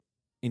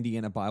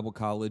Indiana Bible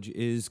College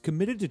is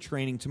committed to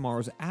training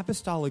tomorrow's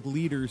apostolic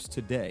leaders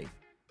today,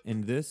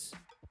 and this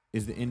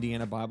is the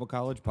Indiana Bible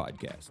College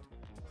podcast.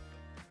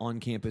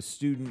 On-campus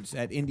students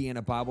at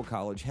Indiana Bible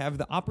College have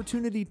the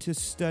opportunity to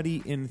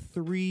study in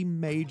three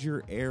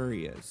major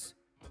areas: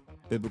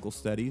 biblical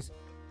studies,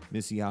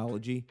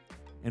 missiology,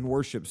 and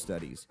worship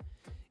studies.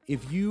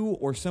 If you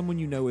or someone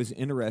you know is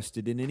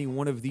interested in any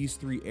one of these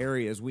three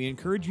areas, we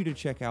encourage you to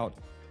check out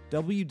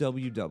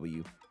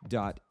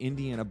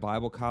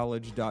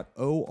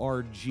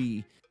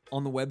www.indianabiblecollege.org.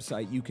 On the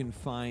website, you can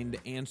find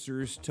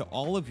answers to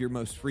all of your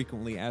most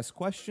frequently asked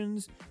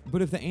questions,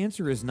 but if the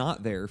answer is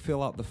not there,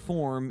 fill out the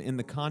form in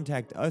the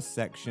Contact Us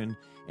section,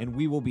 and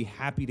we will be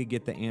happy to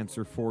get the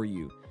answer for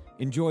you.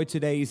 Enjoy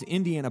today's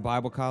Indiana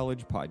Bible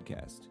College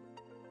podcast.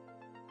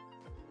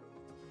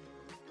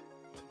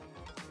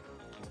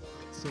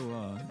 So,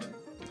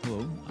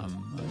 hello,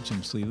 I'm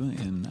Jim Sleva,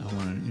 and I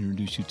want to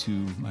introduce you to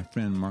my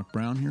friend Mark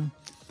Brown here.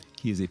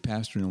 He is a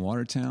pastor in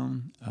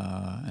Watertown,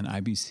 an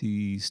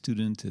IBC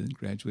student,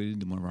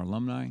 graduated, one of our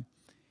alumni.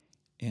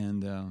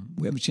 And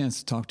we have a chance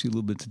to talk to you a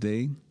little bit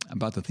today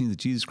about the things that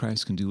Jesus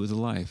Christ can do with our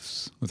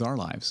lives,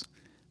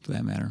 for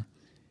that matter.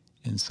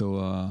 And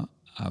so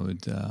I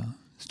would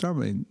start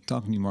by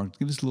talking to you, Mark.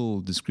 Give us a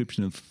little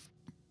description of,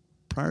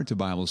 prior to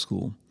Bible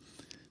school,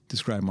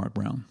 describe Mark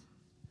Brown.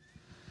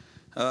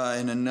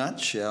 In a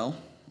nutshell,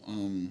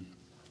 my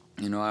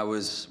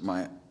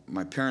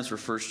parents were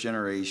first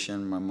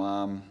generation. My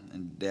mom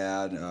and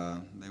dad,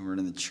 they weren't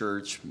in the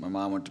church. My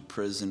mom went to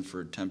prison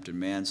for attempted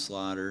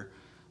manslaughter.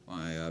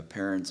 My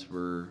parents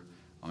were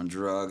on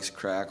drugs,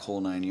 crack, whole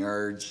 9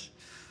 yards,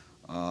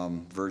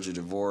 verge of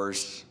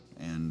divorce.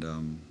 And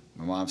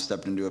my mom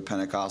stepped into a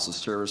Pentecostal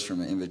service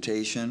from an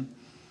invitation.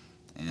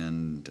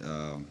 And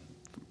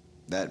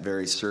that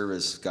very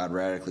service, God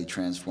radically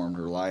transformed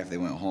her life. They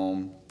went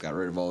home, got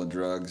rid of all the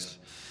drugs,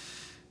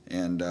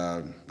 and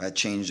that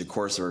changed the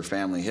course of her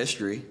family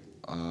history.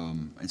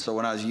 And so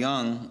when I was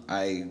young,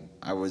 I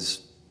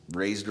was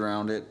raised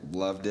around it,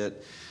 loved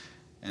it,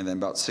 and then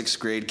about sixth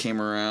grade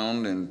came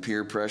around, and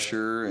peer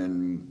pressure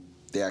and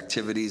the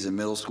activities in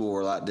middle school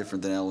were a lot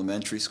different than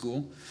elementary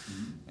school.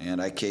 Mm-hmm.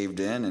 And I caved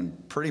in,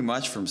 and pretty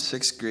much from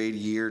sixth grade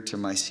year to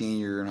my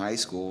senior year in high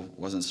school,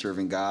 wasn't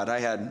serving God. I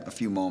had a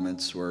few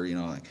moments where,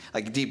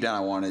 like deep down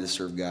I wanted to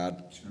serve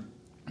God, sure,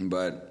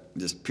 but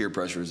just peer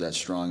pressure was that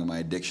strong, and my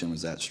addiction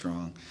was that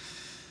strong.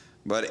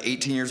 But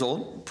 18 years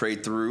old,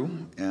 prayed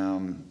through.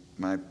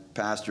 My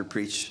pastor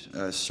preached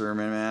a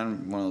sermon,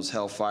 man, one of those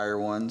hellfire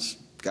ones,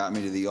 got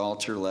me to the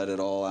altar, let it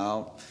all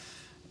out.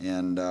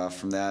 And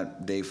from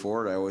that day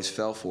forward, I always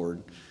fell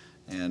forward.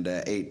 And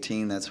at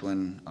 18, that's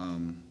when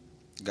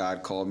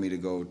God called me to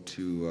go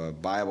to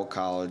Bible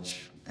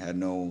college. I had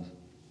no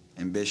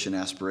ambition,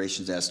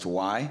 aspirations as to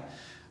why.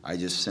 I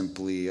just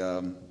simply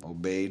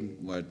obeyed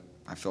what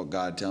I felt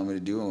God tell me to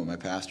do and what my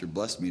pastor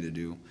blessed me to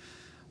do.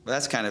 But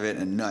that's kind of it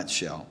in a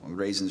nutshell. I was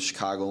raised in the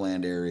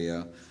Chicagoland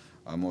area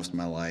most of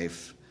my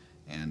life,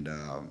 and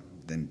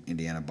then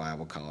Indiana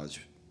Bible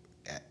College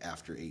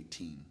after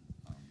 18.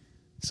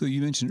 So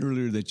you mentioned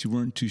earlier that you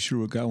weren't too sure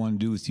what God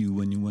wanted to do with you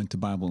when you went to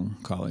Bible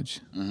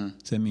college. Mm-hmm.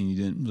 Does that mean you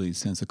didn't really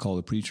sense a call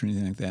to preach or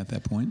anything like that at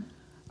that point?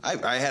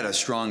 I had a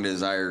strong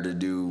desire to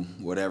do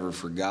whatever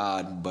for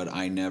God, but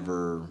I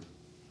never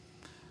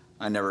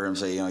heard him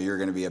say, you're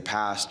going to be a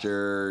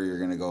pastor, you're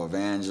going to go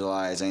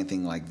evangelize,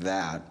 anything like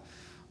that.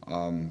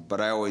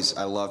 But I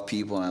love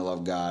people and I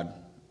love God,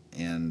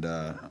 and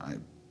I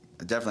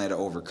definitely had to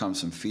overcome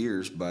some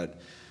fears. But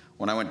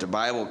when I went to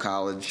Bible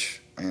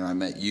college, I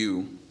met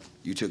you.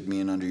 You took me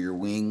in under your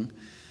wing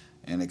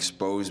and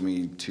exposed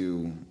me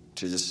to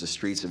just the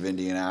streets of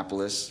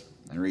Indianapolis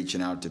and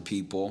reaching out to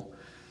people.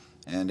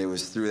 And it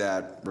was through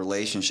that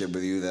relationship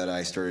with you that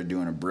I started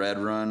doing a bread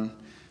run,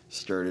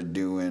 started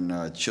doing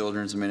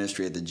children's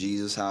ministry at the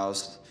Jesus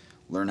House,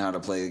 learned how to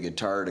play the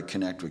guitar to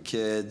connect with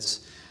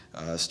kids,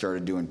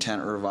 started doing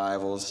tent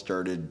revivals,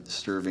 started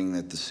serving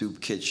at the soup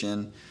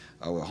kitchen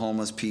with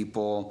homeless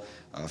people,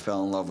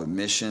 fell in love with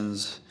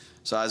missions.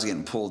 So I was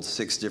getting pulled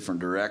 6 different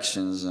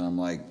directions, and I'm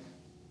like,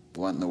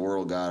 what in the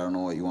world, God? I don't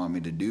know what you want me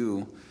to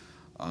do.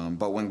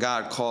 But when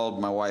God called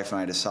my wife and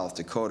I to South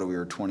Dakota, we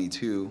were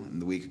 22. In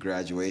the week of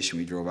graduation,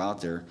 we drove out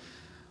there.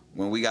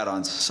 When we got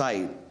on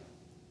site,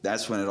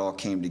 that's when it all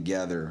came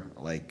together.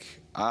 Like,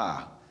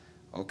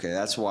 okay,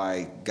 that's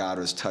why God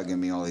was tugging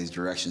me all these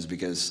directions,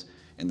 because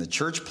in the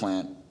church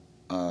plant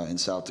in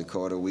South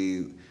Dakota,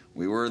 we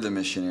were the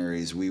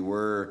missionaries. We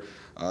were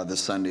the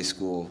Sunday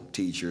school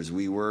teachers.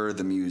 We were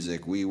the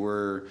music. We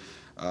were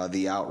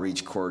the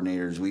outreach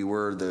coordinators. We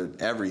were the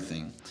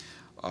everything.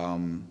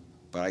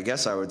 But I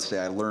guess I would say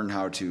I learned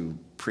how to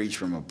preach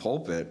from a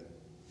pulpit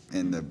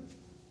in the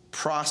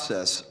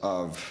process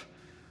of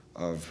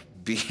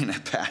being a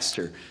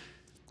pastor.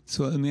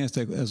 So let me ask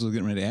that, as I was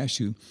getting ready to ask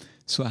you,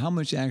 so how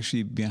much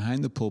actually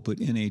behind the pulpit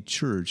in a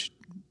church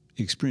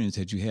experience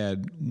that you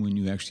had when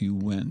you actually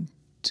went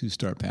to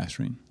start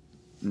pastoring?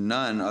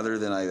 None, other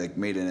than I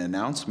made an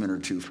announcement or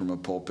two from a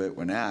pulpit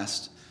when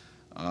asked.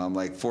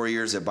 4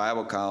 years at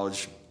Bible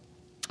college,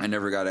 I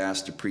never got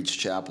asked to preach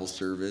chapel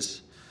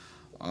service.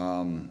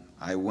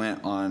 I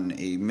went on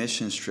a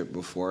missions trip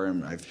before,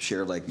 and I've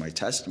shared like my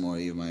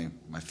testimony of my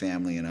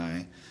family and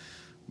I,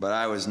 but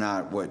I was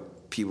not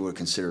what people would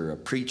consider a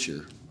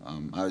preacher.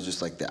 I was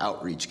just like the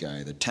outreach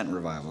guy, the tent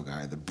revival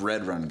guy, the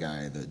bread run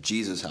guy, the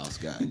Jesus house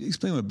guy.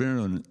 Explain what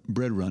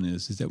bread run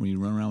is. Is that when you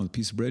run around with a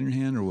piece of bread in your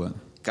hand, or what?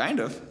 Kind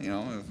of,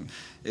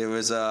 It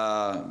was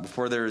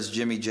before there was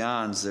Jimmy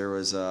John's. There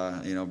was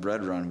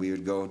bread run. We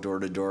would go door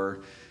to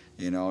door,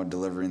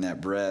 delivering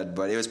that bread.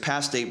 But it was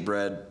past date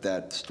bread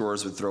that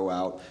stores would throw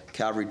out.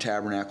 Calvary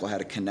Tabernacle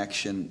had a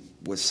connection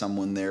with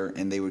someone there,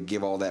 and they would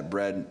give all that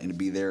bread and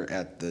be there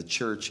at the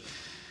church.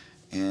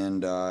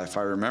 And if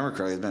I remember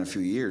correctly, it's been a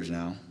few years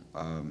now.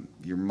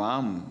 Your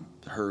mom,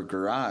 her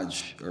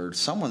garage, or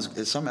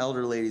some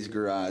elder lady's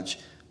garage,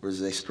 where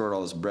they stored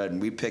all this bread, and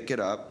we pick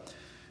it up.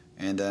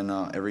 And then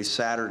every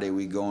Saturday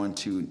we go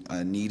into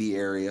a needy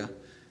area,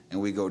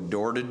 and we go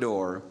door to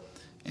door,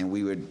 and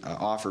we would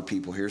offer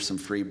people, here's some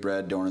free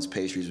bread, donuts,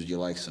 pastries, would you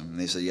like some? And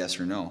they say yes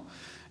or no.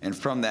 And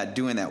from that,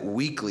 doing that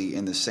weekly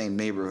in the same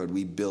neighborhood,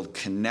 we build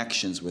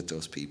connections with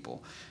those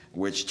people,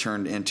 which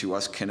turned into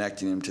us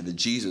connecting them to the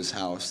Jesus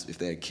house if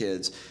they had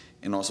kids,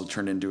 and also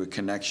turned into a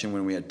connection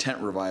when we had tent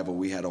revival.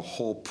 We had a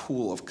whole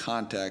pool of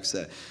contacts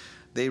that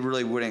they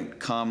really wouldn't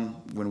come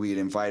when we'd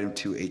invite them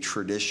to a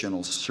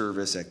traditional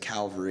service at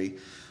Calvary.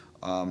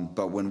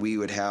 But when we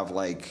would have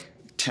like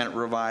tent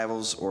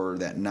revivals or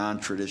that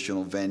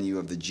non-traditional venue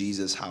of the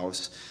Jesus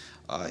house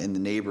in the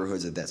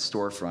neighborhoods at that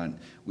storefront,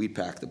 we'd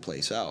pack the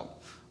place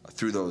out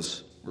through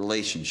those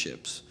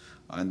relationships.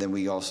 And then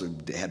we also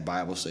had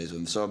Bible studies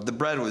with them. So the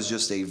bread was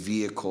just a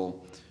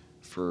vehicle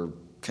for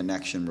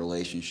connection,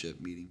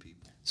 relationship, meeting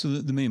people. So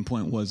the main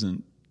point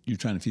wasn't you're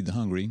trying to feed the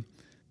hungry.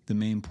 The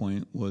main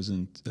point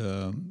wasn't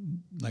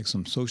like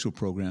some social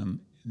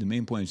program. The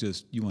main point is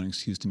just you want an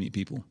excuse to meet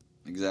people.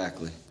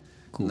 Exactly.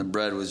 Cool. And the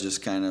bread was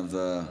just kind of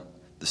the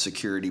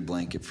security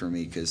blanket for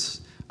me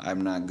because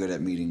I'm not good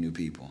at meeting new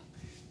people.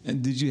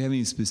 And did you have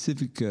any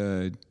specific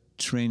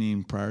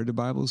training prior to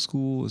Bible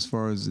school as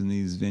far as in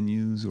these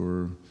venues,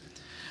 or?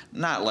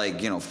 Not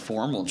like,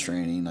 formal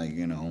training, like,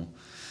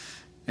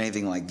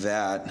 anything like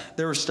that.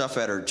 There was stuff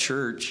at our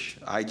church.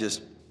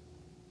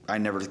 I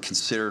never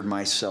considered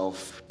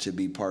myself to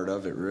be part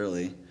of it,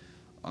 really.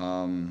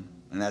 And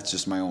that's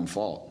just my own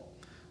fault.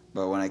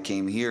 But when I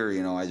came here,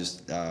 I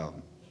just,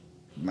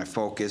 my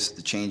focus,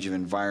 the change of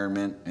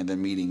environment, and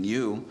then meeting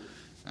you,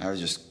 I was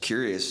just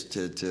curious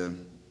to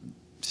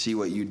see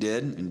what you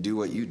did and do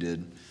what you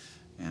did.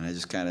 And I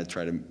just kind of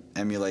tried to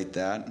emulate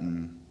that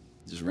and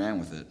just ran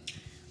with it.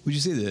 Would you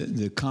say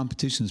the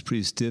competition is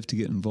pretty stiff to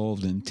get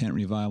involved in tent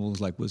revivals?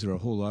 Like, was there a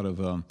whole lot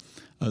of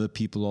other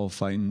people all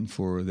fighting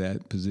for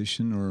that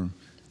position, or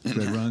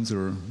bread runs,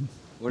 or?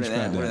 Wouldn't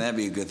that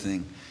be a good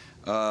thing?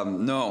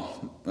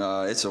 No,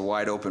 it's a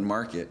wide open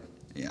market.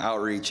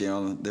 Outreach,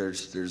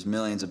 there's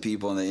millions of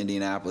people in the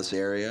Indianapolis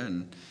area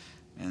and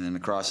then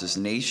across this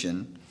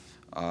nation.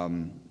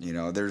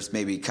 There's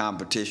maybe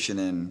competition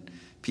and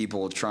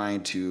people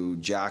trying to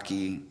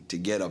jockey to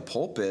get a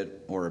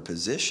pulpit or a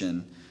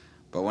position.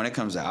 But when it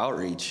comes to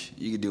outreach,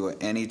 you can do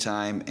it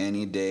anytime,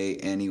 any day,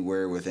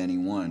 anywhere with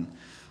anyone.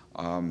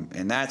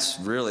 And that's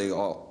really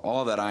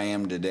all that I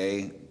am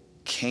today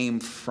came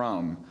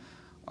from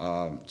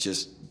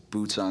just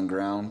boots on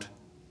ground,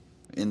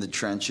 in the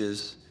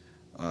trenches,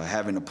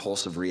 having a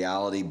pulse of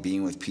reality,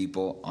 being with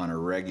people on a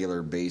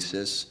regular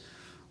basis.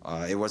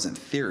 It wasn't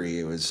theory,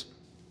 it was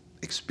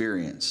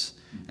experience.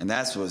 And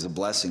that was a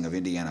blessing of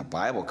Indiana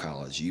Bible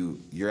College.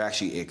 You're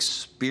actually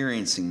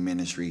experiencing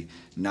ministry,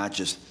 not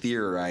just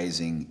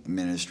theorizing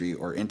ministry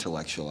or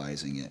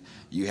intellectualizing it.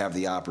 You have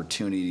the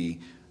opportunity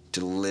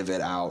to live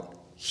it out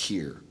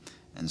here.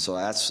 And so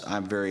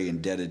I'm very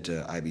indebted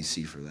to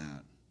IBC for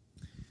that.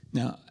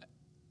 Now,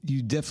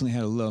 you definitely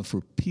had a love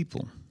for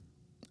people.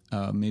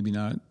 Maybe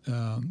not,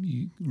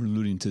 you were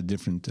alluding to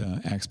different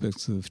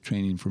aspects of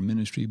training for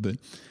ministry, but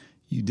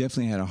you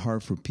definitely had a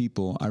heart for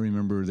people. I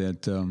remember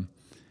that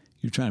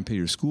you're trying to pay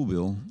your school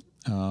bill,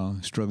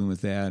 struggling with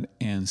that,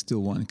 and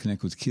still wanting to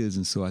connect with kids.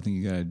 And so I think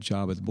you got a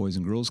job at the Boys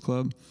and Girls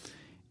Club,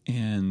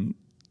 and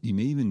you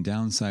may even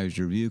downsize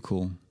your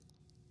vehicle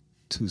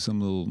to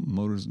some little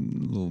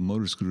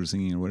motor scooter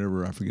thingy or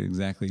whatever. I forget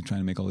exactly,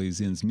 trying to make all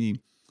these ends meet.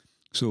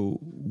 So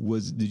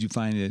did you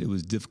find that it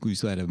was difficult? You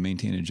still had to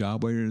maintain a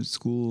job while you're at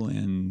school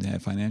and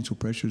had financial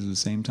pressures at the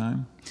same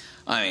time?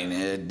 I mean,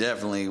 it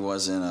definitely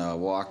wasn't a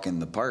walk in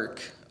the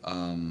park.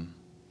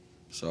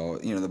 So,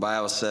 the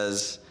Bible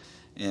says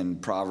in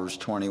Proverbs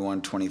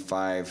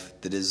 21:25,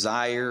 the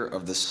desire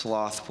of the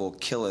slothful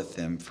killeth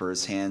him, for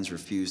his hands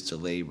refuse to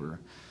labor.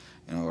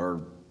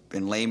 Or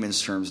in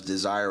layman's terms,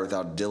 desire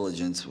without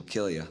diligence will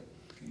kill you.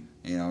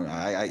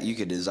 You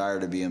could desire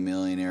to be a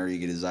millionaire, you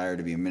could desire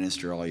to be a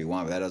minister all you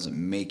want, but that doesn't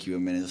make you a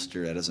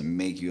minister, that doesn't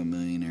make you a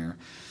millionaire.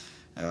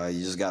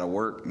 You just got to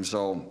work. And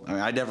so,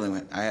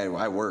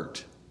 I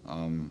worked,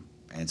 and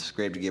it's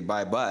great to get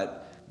by,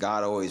 but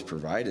God always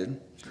provided.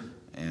 Sure.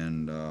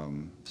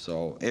 And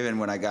so even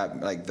when I got,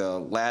 like, the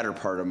latter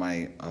part of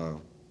my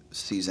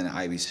season at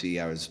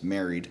IBC, I was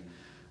married,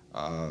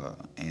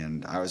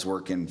 and I was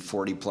working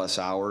 40-plus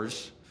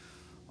hours.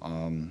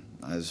 I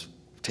was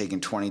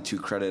taking 22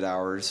 credit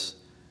hours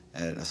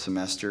at a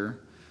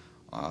semester.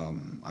 I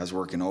was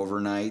working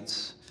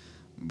overnights,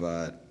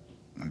 but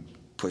I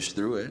pushed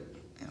through it.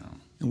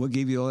 And what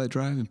gave you all that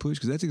drive and push?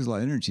 Because that takes a lot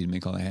of energy to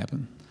make all that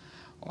happen.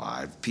 Well,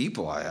 I have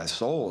people, I have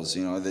souls,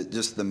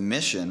 just the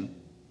mission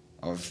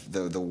of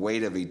the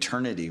weight of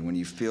eternity. When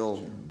you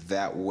feel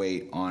that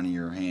weight on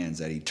your hands,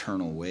 that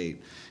eternal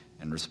weight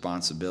and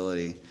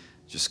responsibility,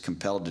 just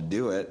compelled to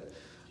do it.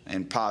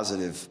 And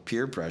positive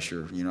peer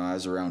pressure. I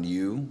was around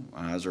you,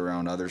 I was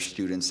around other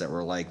students that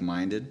were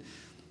like-minded.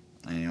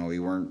 And, we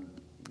weren't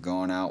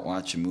going out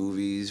watching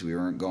movies, we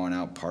weren't going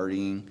out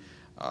partying.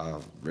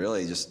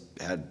 Really just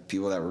had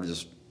people that were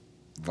just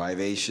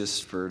vivacious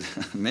for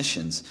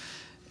missions.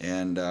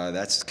 And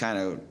that's kind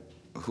of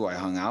who I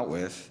hung out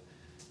with.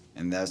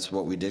 And that's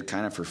what we did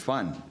kind of for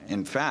fun.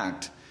 In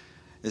fact,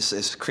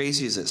 as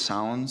crazy as it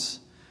sounds,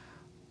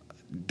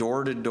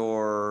 door to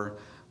door,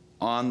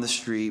 on the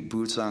street,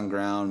 boots on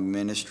ground,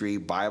 ministry,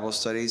 Bible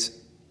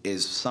studies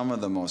is some of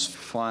the most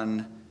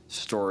fun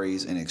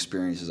stories and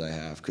experiences I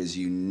have, because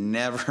you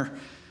never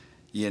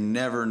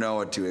know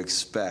what to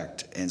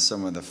expect. And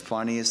some of the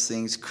funniest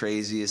things,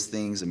 craziest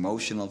things,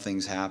 emotional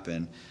things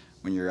happen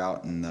when you're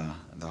out in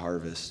the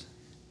harvest.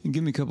 And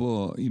give me a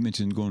couple, you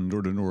mentioned going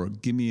door to door.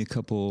 Give me a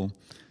couple,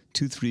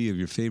 2-3 of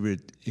your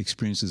favorite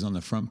experiences on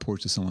the front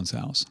porch of someone's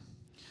house.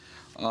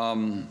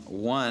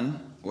 One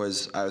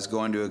was I was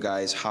going to a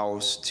guy's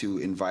house to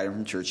invite him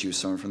from church. He was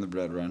someone from the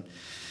Bread Run.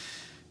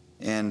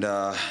 And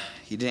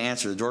he didn't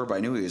answer the door, but I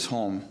knew he was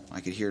home. I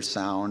could hear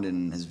sound,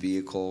 and his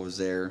vehicle was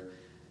there.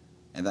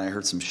 And then I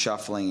heard some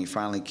shuffling. He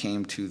finally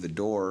came to the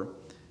door,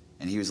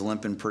 and he was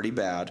limping pretty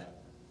bad.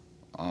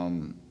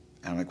 And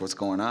I'm like, what's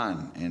going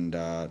on? And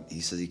he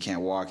says he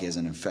can't walk. He has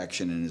an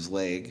infection in his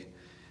leg.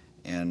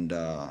 And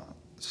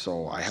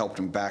so I helped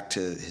him back to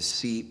his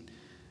seat.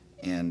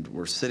 And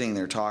we're sitting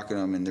there talking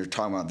to him, and they're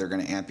talking about they're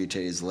going to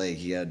amputate his leg.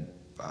 He had,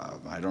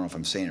 I don't know if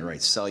I'm saying it right,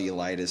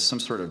 cellulitis, some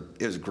sort of,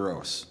 it was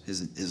gross.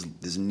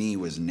 His knee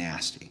was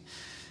nasty.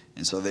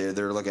 And so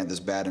they're looking at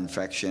this bad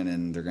infection,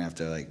 and they're going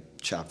to have to,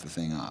 chop the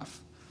thing off.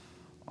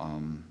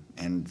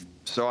 And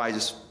so I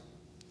just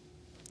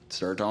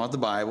started talking about the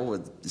Bible,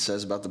 what it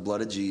says about the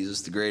blood of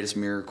Jesus. The greatest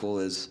miracle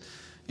is,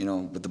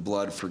 with the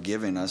blood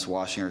forgiving us,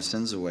 washing our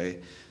sins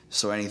away.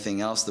 So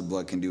anything else the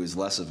blood can do is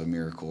less of a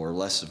miracle or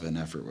less of an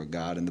effort with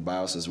God. And the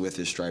Bible says, with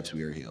his stripes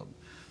we are healed.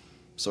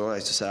 So I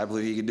just said, I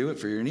believe you can do it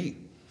for your knee.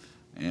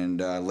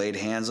 And laid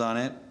hands on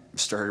it,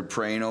 started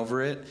praying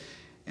over it.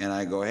 And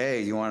I go,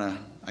 hey,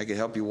 I could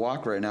help you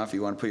walk right now if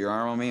you want to put your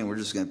arm on me, and we're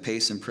just going to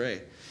pace and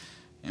pray.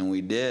 And we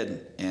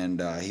did.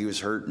 And he was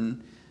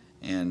hurting.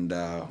 And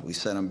we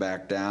set him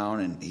back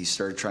down, and he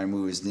started trying to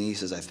move his knee. He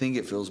says, I think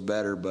it feels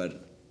better,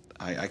 but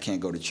I can't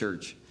go to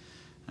church.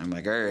 I'm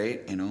like, all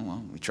right,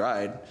 well, we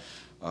tried.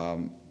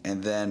 And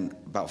then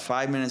about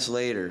 5 minutes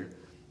later,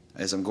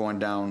 as I'm going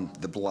down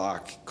the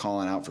block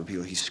calling out for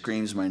people, he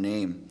screams my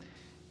name.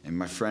 And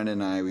my friend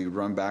and I, we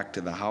run back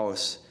to the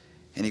house,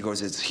 and he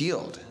goes, it's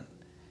healed.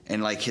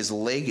 And his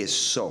leg is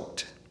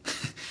soaked.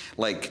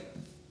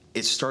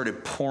 It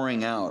started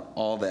pouring out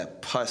all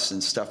that pus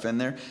and stuff in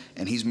there.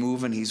 And he's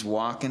moving, he's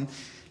walking.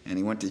 And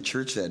he went to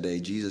church that day.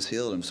 Jesus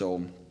healed him.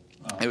 So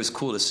It was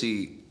cool to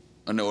see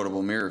a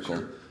notable miracle.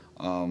 Sure.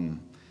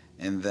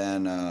 And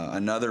then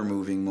another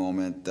moving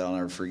moment that I'll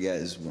never forget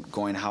is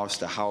going house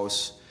to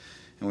house.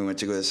 And we went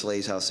to go to this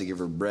lady's house to give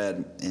her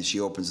bread. And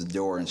she opens the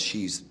door, and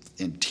she's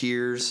in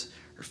tears.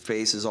 Her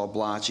face is all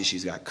blotchy.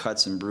 She's got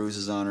cuts and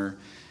bruises on her.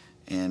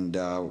 And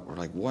we're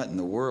like, what in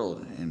the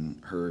world?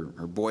 And her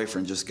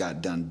boyfriend just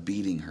got done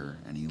beating her,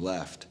 and he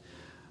left.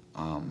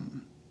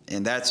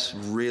 And that's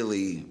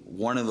really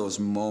one of those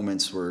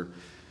moments where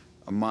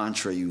a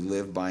mantra you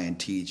live by and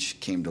teach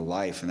came to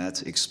life, and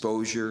that's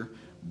exposure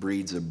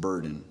breeds a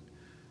burden.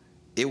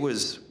 It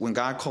was, when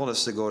God called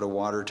us to go to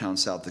Watertown,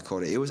 South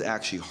Dakota, it was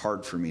actually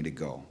hard for me to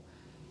go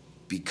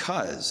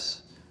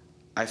because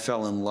I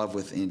fell in love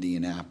with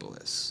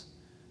Indianapolis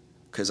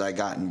because I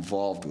got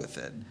involved with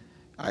it.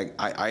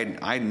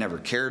 I never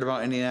cared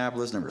about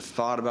Indianapolis, never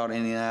thought about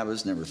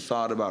Indianapolis, never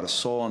thought about a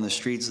soul on the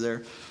streets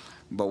there.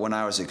 But when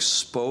I was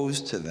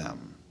exposed to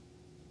them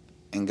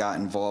and got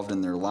involved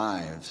in their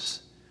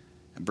lives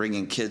and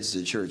bringing kids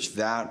to church,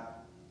 that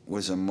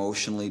was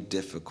emotionally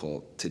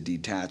difficult to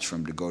detach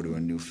from, to go to a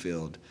new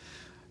field.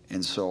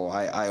 And so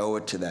I owe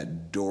it to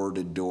that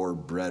door-to-door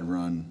bread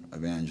run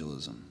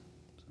evangelism.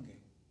 Okay.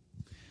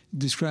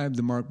 Describe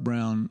the Mark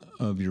Brown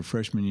of your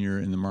freshman year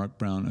and the Mark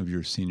Brown of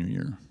your senior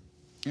year.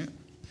 Yeah.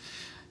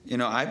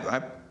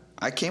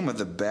 I came with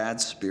a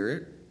bad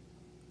spirit,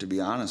 to be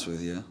honest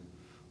with you.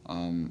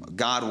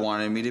 God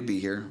wanted me to be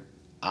here.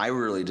 I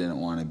really didn't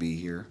want to be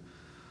here.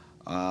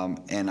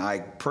 And I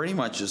pretty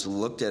much just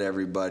looked at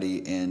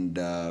everybody and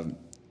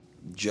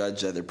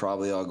judged that they're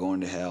probably all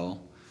going to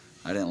hell.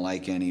 I didn't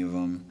like any of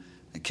them.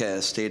 I kind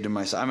of stayed to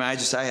myself.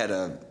 I had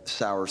a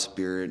sour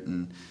spirit,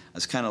 and I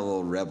was kind of a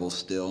little rebel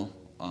still.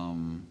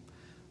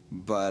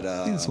 But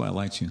that's why I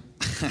liked you.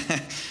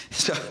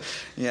 So,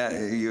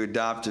 yeah, you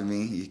adopted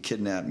me, you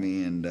kidnapped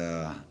me,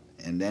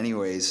 and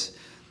anyways,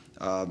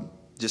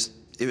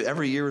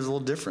 every year was a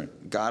little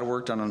different. God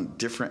worked on a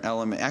different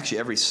element. Actually,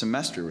 every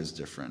semester was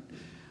different.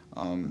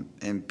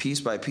 And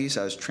piece by piece,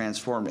 I was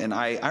transformed. And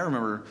I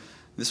remember,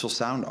 this will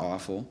sound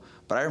awful,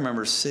 but I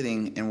remember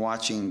sitting and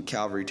watching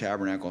Calvary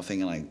Tabernacle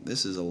thinking, like,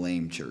 this is a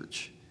lame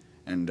church.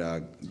 And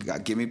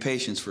God, give me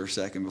patience for a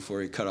second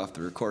before he cut off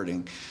the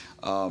recording,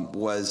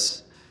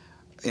 because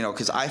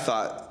I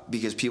thought,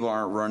 because people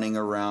aren't running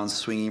around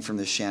swinging from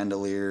the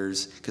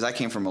chandeliers, because I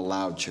came from a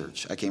loud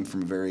church. I came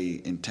from a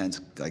very intense,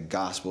 like,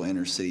 gospel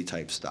inner city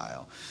type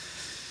style.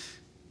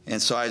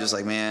 And so I was just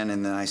like, man,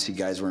 and then I see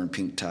guys wearing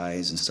pink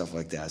ties and stuff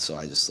like that. So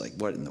I just like,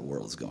 what in the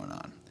world is going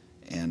on?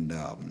 And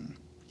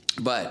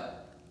but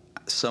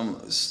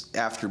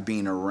after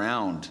being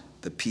around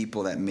the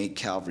people that make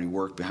Calvary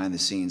work behind the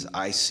scenes,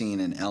 I seen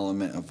an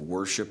element of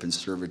worship and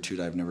servitude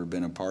I've never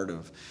been a part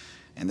of.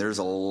 And there's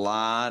a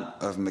lot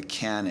of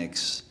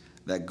mechanics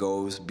that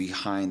goes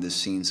behind the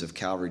scenes of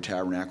Calvary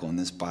Tabernacle and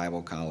this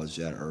Bible college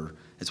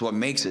it's what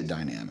makes it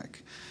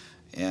dynamic.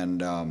 And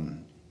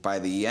by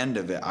the end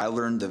of it, I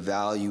learned the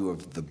value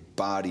of the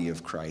body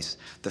of Christ.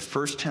 The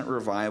first tent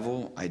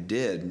revival I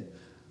did,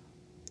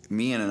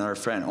 me and another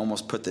friend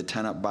almost put the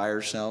tent up by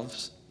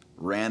ourselves,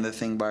 ran the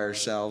thing by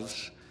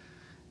ourselves.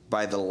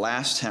 By the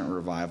last tent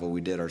revival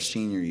we did our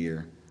senior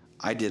year,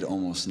 I did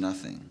almost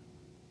nothing,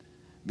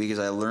 because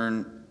I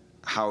learned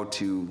how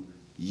to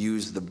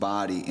use the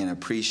body and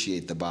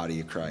appreciate the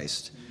body of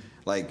Christ.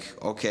 Like,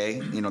 okay,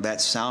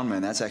 that sound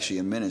man, that's actually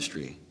a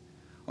ministry.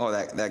 Oh,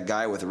 that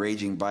guy with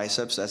raging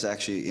biceps, that's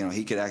actually,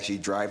 he could actually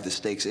drive the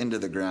stakes into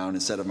the ground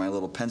instead of my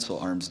little pencil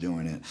arms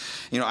doing it.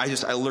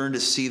 I learned to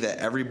see that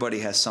everybody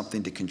has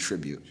something to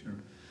contribute. Sure.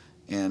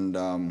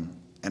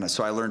 And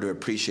so I learned to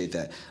appreciate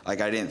that. Like,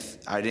 I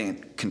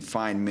didn't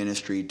confine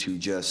ministry to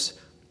just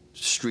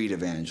street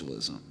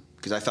evangelism.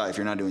 Because I thought, if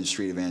you're not doing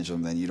street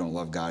evangelism, then you don't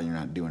love God and you're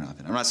not doing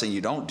nothing. I'm not saying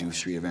you don't do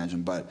street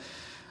evangelism, but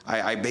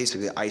I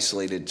basically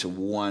isolated to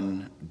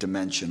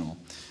one-dimensional.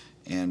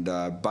 And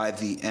by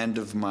the end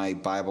of my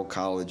Bible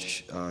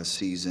college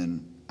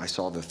season, I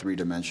saw the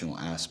three-dimensional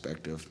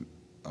aspect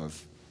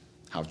of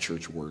how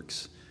church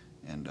works,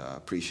 and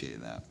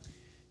appreciated that.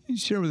 Can you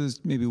share with us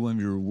maybe one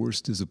of your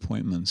worst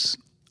disappointments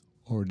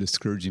or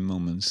discouraging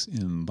moments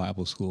in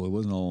Bible school? It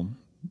wasn't all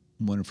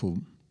wonderful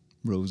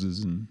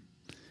roses and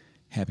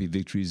happy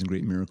victories and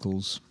great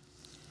miracles.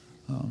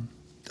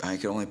 I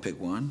could only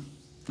pick one.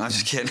 I'm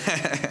just kidding.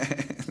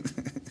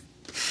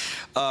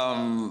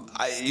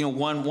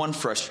 One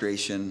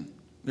frustration.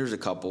 There's a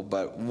couple,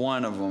 but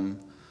one of them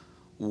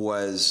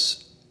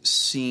was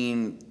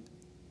seeing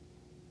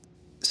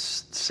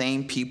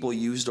same people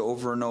used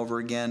over and over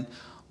again,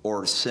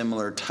 or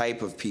similar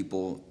type of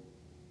people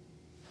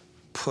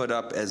put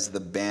up as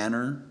the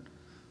banner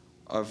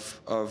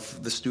of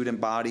the student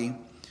body,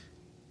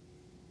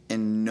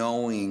 and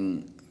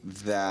knowing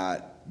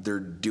that they're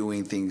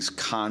doing things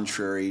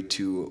contrary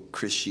to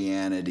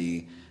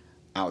Christianity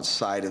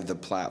outside of the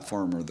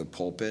platform or the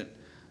pulpit.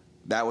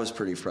 That was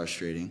pretty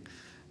frustrating.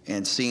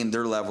 And seeing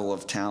their level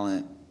of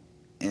talent,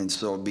 and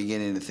so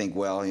beginning to think,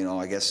 well,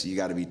 I guess you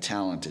got to be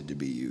talented to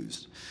be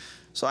used.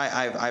 So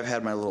I've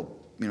had my little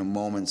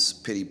moments,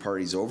 pity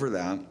parties over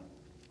that.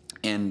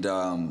 And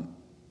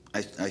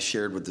I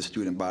shared with the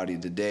student body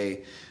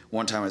today.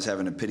 One time I was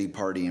having a pity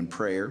party in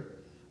prayer,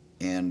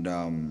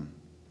 and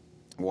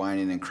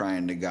whining and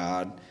crying to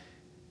God,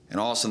 and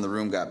all of a sudden the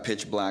room got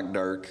pitch black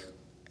dark,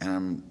 and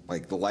I'm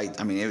like, the light,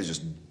 it was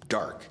just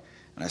dark,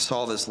 and I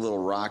saw this little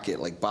rocket,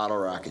 like bottle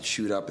rocket,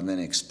 shoot up and then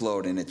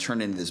explode, and it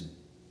turned into this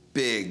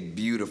big,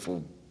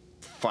 beautiful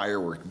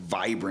firework,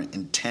 vibrant,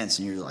 intense,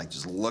 and you're like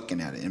just looking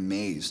at it,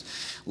 amazed,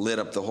 lit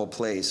up the whole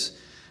place,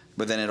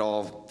 but then it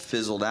all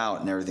fizzled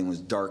out and everything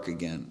was dark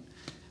again,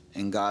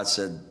 and God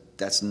said,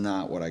 that's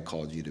not what I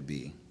called you to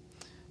be.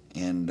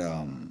 And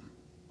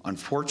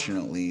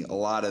unfortunately, a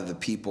lot of the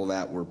people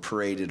that were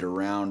paraded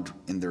around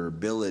in their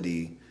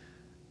ability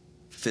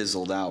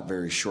fizzled out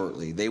very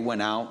shortly. They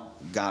went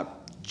out,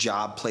 got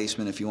job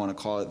placement, if you want to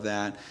call it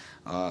that.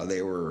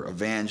 They were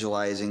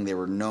evangelizing. They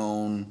were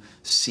known,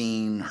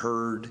 seen,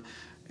 heard,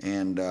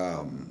 and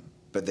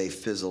but they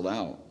fizzled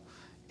out.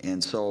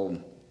 And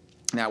so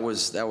that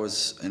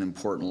was an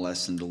important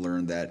lesson to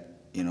learn, that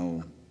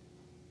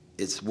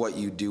it's what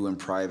you do in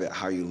private,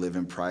 how you live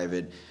in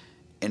private,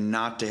 and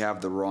not to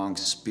have the wrong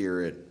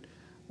spirit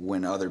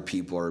when other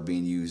people are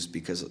being used,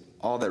 because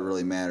all that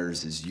really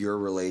matters is your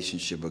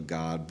relationship with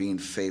God, being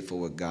faithful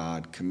with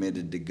God,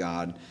 committed to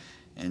God,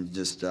 and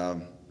just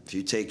if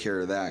you take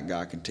care of that,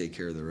 God can take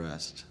care of the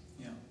rest.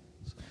 Yeah,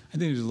 I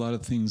think there's a lot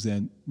of things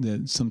that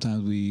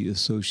sometimes we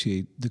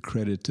associate the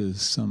credit to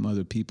some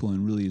other people,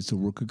 and really it's the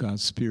work of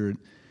God's Spirit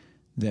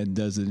that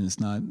does it, and it's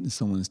not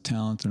someone's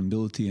talent or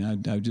ability.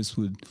 And I just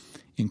would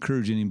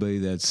encourage anybody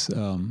that's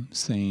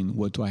saying,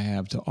 what do I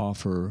have to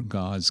offer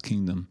God's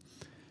kingdom?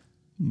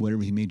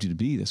 Whatever he made you to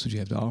be, that's what you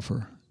have to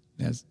offer.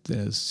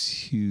 That's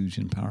huge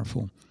and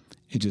powerful.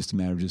 It's just a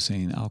matter of just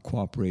saying, I'll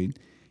cooperate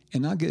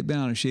and not get bent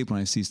out of shape when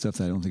I see stuff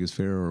that I don't think is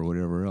fair or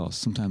whatever else.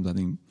 Sometimes I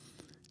think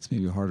it's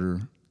maybe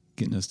harder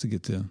getting us to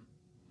get the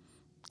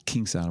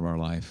kinks out of our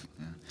life.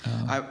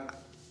 Yeah.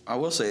 I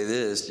will say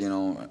this,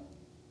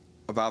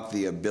 about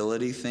the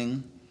ability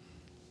thing.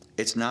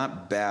 It's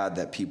not bad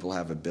that people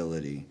have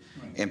ability.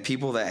 Right. And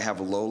people that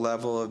have low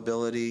level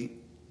ability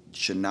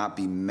should not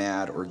be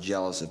mad or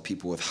jealous of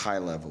people with high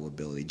level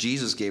ability.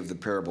 Jesus gave the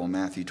parable in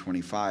Matthew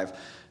 25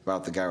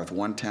 about the guy with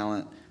 1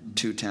 talent,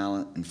 2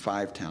 talent, and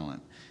 5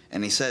 talent.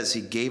 And he says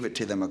he gave it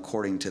to them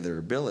according to their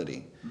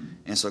ability.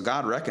 And so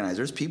God recognized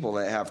there's people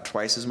that have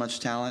twice as much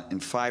talent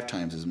and 5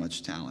 times as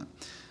much talent.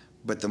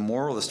 But the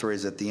moral of the story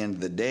is at the end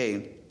of the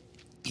day,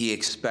 he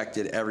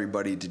expected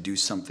everybody to do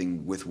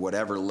something with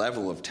whatever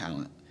level of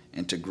talent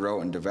and to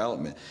grow and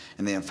development.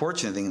 And the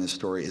unfortunate thing in the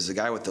story is the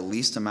guy with the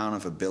least amount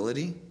of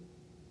ability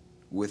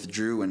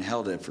withdrew and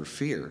held it for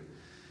fear.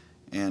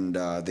 And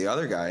the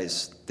other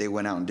guys, they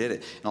went out and did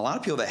it. And a lot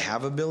of people that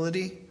have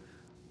ability,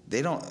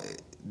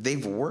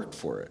 they've worked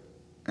for it.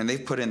 And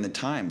they've put in the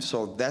time.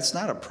 So that's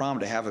not a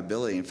problem to have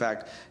ability. In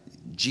fact,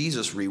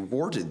 Jesus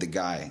rewarded the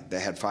guy that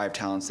had 5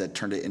 talents that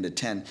turned it into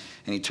 10.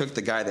 And he took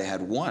the guy that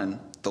had 1,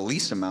 the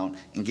least amount,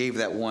 and gave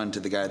that 1 to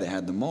the guy that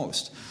had the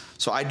most.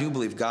 So I do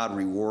believe God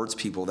rewards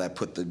people that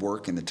put the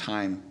work and the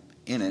time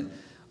in it.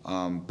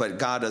 But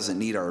God doesn't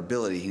need our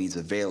ability. He needs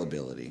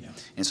availability. Yeah.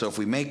 And so if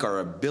we make our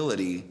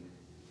ability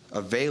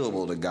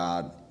available to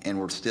God and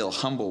we're still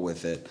humble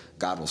with it,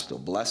 God will still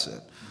bless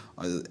it.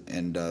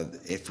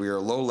 If we're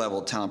a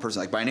low-level talent person,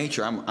 like by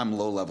nature, I'm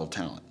low-level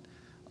talent.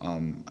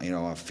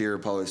 Fear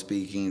of public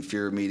speaking,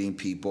 fear of meeting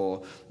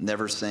people,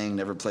 never sing,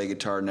 never play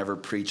guitar, never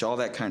preach, all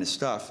that kind of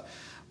stuff.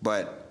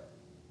 But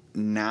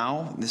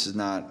now, this is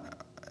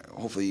not,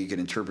 hopefully you can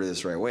interpret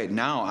this the right way.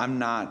 Now I'm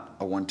not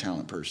a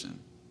 1-talent person.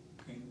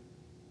 Okay.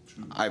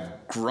 True.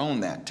 I've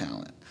grown that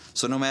talent.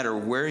 So no matter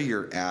where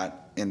you're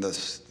at in the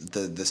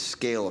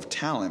scale of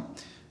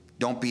talent,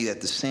 don't be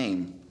at the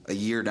same a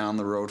year down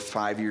the road,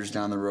 5 years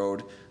down the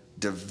road.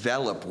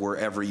 Develop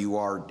wherever you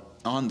are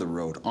on the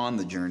road, on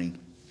the journey.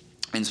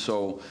 And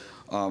so,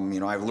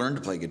 I've learned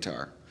to play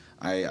guitar.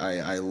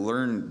 I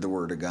learned the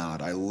Word of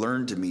God. I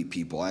learned to meet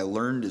people. I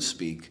learned to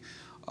speak.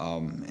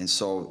 And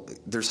so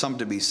there's something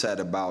to be said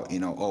about,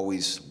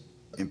 always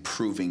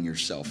improving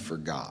yourself for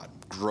God,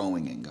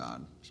 growing in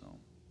God. So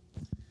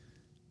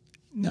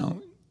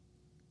now,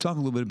 talk a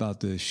little bit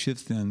about the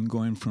shift then,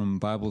 going from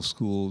Bible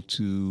school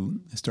to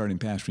starting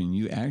pastoring.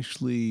 You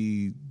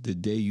actually, the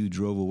day you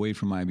drove away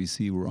from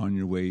IBC, were on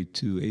your way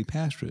to a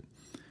pastorate,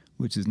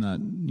 which is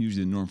not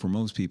usually the norm for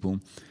most people.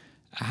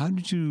 How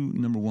did you,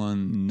 number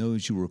one, know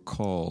that you were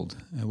called?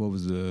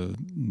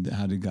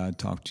 How did God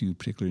talk to you,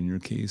 particularly in your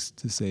case,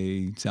 to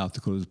say South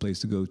Dakota is a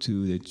place to go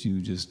to, that you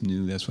just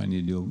knew that's where I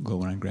need to go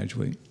when I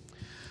graduate?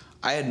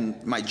 I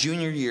had my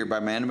junior year, by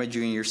my end of my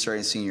junior year,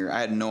 starting senior year, I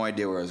had no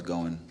idea where I was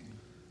going.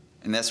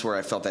 And that's where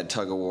I felt that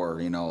tug of war,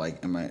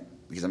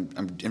 because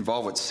I'm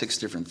involved with 6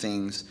 different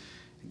things.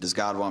 Does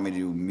God want me to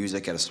do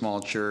music at a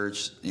small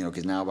church?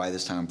 Because now by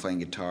this time I'm playing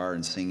guitar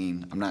and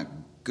singing. I'm not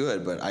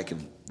good, but I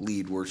could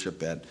lead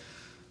worship at,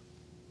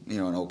 an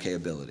okay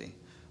ability.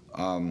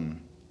 And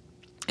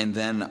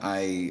then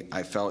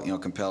I felt,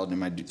 compelled,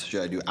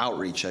 should I do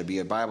outreach? Should I be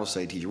a Bible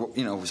study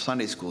teacher?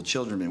 Sunday school,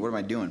 children, what am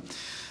I doing?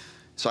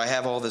 So I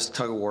have all this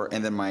tug of war.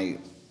 And then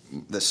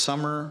the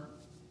summer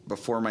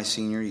before my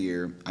senior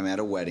year, I'm at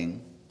a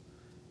wedding.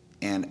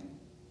 And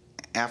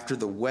after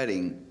the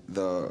wedding,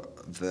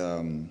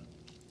 one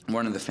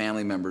of the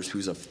family members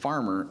who's a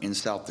farmer in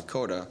South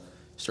Dakota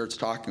starts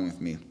talking with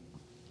me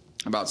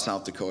about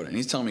South Dakota. And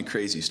he's telling me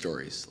crazy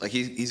stories. Like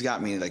he's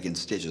got me like in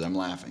stitches. I'm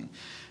laughing.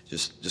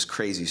 Just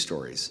crazy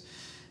stories.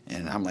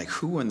 And I'm like,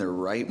 who in their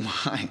right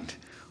mind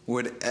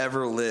would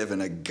ever live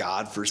in a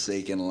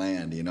godforsaken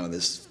land,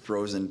 this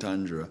frozen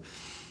tundra?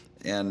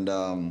 And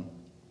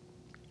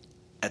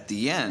at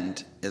the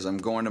end, as I'm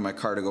going to my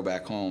car to go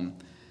back home,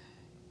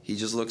 he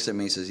just looks at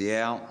me and says,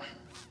 yeah,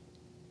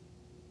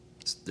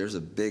 there's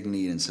a big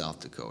need in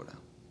South Dakota.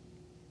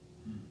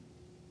 And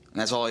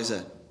that's all he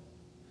said.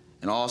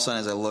 And all of a sudden,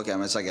 as I look at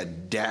him, it's like a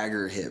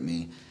dagger hit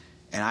me.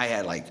 And I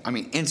had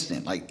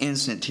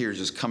instant tears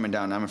just coming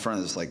down. I'm in front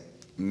of this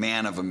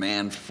man of a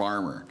man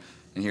farmer.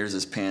 And here's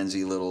this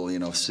pansy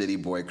little, city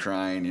boy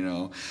crying,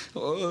 and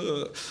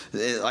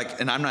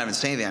I'm not even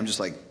saying anything. I'm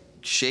just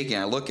shaking.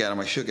 I look at him,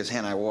 I shook his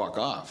hand, I walk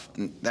off.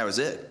 And that was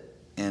it.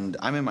 And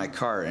I'm in my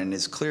car, and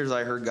as clear as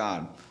I heard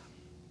God,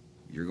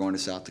 you're going to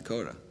South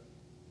Dakota.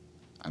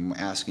 I'm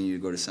asking you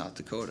to go to South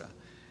Dakota.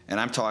 And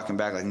I'm talking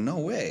back no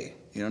way.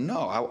 No,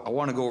 I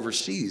want to go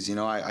overseas.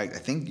 I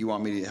think you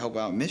want me to help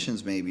out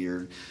missions maybe,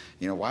 or,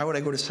 why would I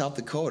go to South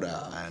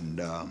Dakota?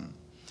 And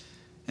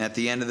at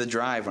the end of the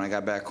drive, when I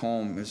got back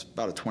home, it was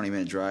about a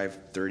 20-minute drive,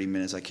 30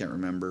 minutes, I can't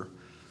remember.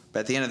 But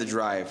at the end of the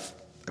drive,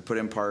 I put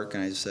in park,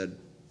 and I just said,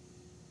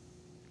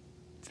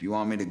 if you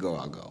want me to go,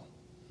 I'll go.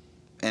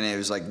 And it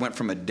was went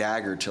from a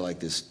dagger to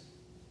this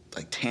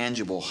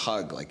tangible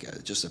hug,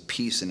 just a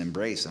peace and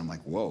embrace. And I'm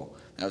like, whoa,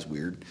 that was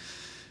weird.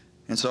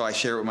 And so I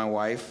shared it with my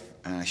wife,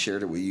 and I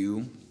shared it with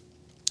you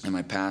and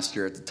my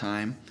pastor at the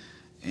time.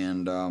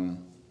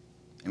 And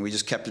we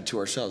just kept it to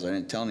ourselves. I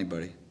didn't tell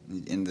anybody.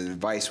 And the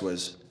advice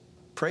was,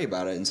 pray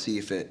about it and see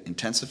if it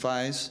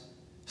intensifies,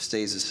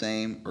 stays the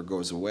same, or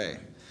goes away.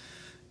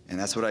 And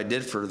that's what I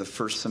did for the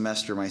first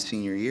semester of my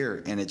senior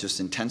year, and it just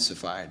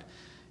intensified.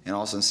 And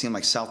all of a sudden, it seemed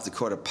like South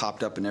Dakota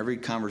popped up in every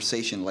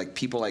conversation. Like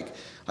people, like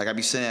I'd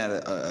be sitting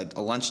at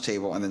a lunch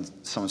table, and then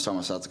someone's talking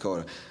about South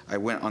Dakota. I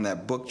went on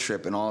that book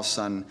trip, and all of a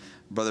sudden,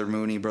 Brother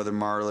Mooney, Brother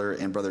Marler,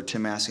 and Brother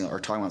Tim Masking are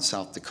talking about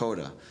South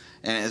Dakota.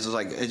 And it's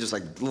just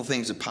like little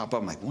things that pop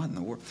up. I'm like, what in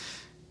the world?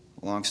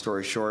 Long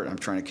story short, I'm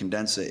trying to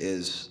condense it,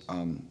 is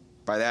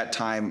by that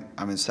time,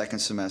 I'm in second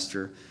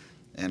semester,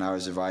 and I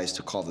was advised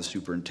to call the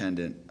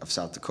superintendent of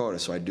South Dakota,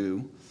 so I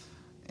do.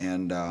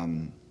 And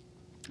I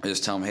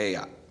just tell him, hey,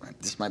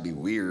 this might be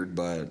weird,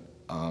 but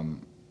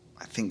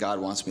I think God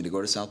wants me to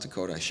go to South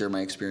Dakota. I share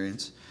my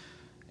experience.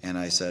 And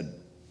I said,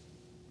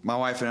 my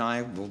wife and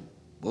I,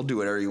 we'll do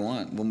whatever you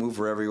want. We'll move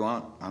wherever you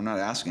want. I'm not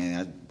asking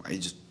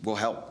anything. We'll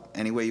help.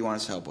 Any way you want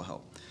us to help, we'll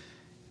help.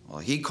 Well,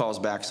 he calls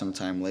back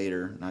sometime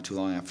later, not too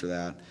long after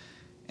that,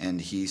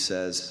 and he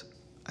says,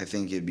 I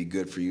think it'd be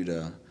good for you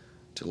to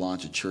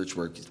launch a church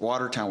work. It's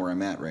Watertown, where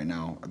I'm at right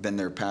now. I've been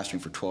there pastoring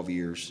for 12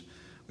 years.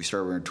 We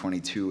started when we were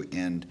 22,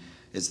 and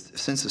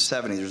since the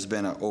 70s, there's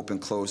been an open,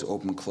 close,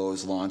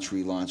 launch,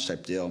 relaunch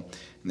type deal,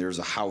 and there was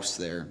a house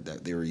there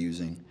that they were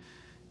using.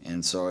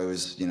 And so it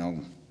was,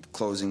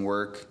 closing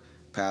work,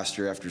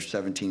 pastor after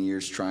 17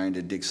 years trying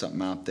to dig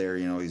something out there,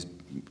 he's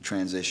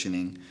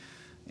transitioning.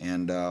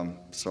 And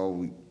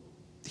so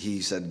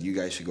he said, you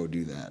guys should go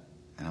do that.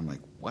 And I'm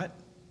like, what?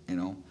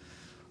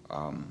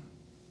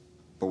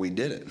 But we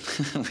did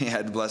it. We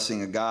had the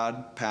blessing of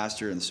God,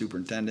 pastor, and the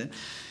superintendent.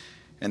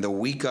 And the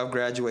week of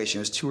graduation,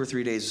 it was 2 or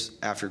 3 days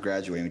after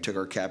graduating, we took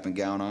our cap and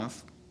gown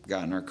off,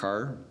 got in our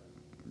car,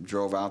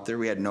 drove out there.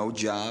 We had no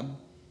job,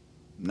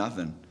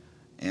 nothing.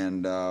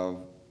 And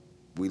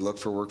we looked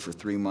for work for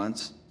 3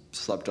 months,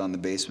 slept on the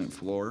basement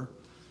floor,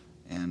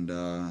 and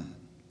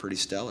pretty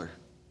stellar.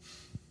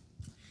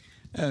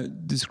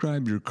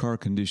 Describe your car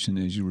condition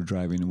as you were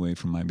driving away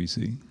from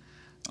IBC.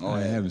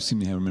 I seem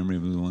to have a memory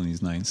of one of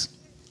these nights.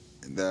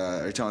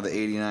 Are you talking about the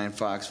 89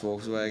 Fox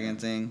Volkswagen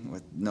thing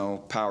with no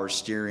power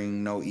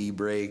steering, no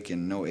e-brake,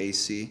 and no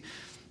AC?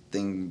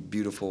 Thing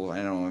beautiful. I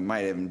don't know. It might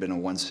have even been a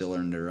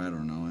one-cylinder. I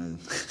don't know.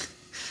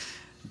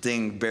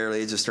 Thing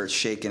barely, it just starts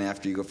shaking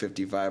after you go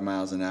 55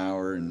 miles an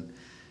hour, and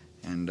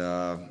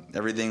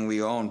everything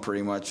we owned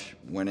pretty much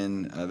went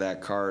in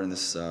that car. And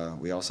this,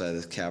 we also had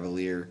this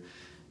Cavalier,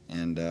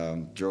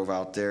 and drove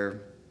out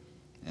there,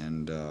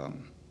 and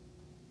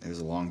it was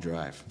a long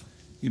drive.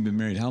 You've been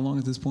married how long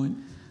at this point?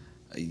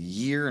 A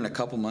year and a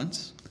couple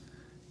months.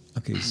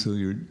 Okay, so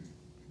you're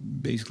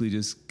basically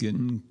just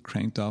getting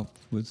cranked off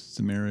with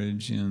the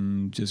marriage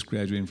and just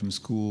graduating from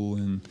school.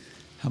 And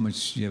how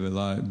much? You have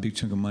a big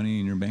chunk of money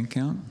in your bank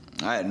account?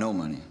 I had no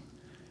money.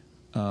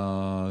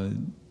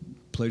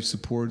 Pledge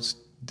supports,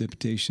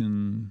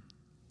 deputation?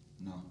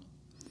 No.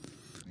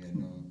 We had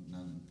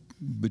nothing.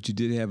 But you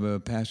did have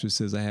a pastor that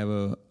says, I have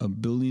a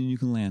building you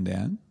can land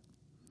at,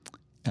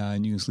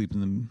 and you can sleep in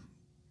the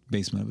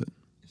basement of it.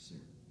 Yes, sir.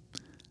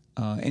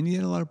 And you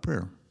had a lot of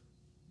prayer.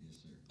 Yes,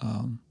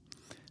 sir.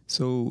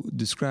 So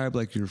describe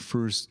like your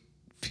first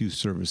few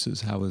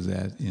services. How was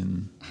that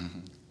in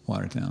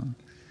Watertown?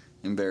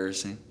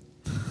 Embarrassing.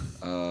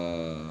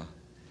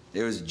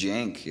 It was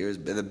jank.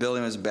 The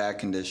building was in bad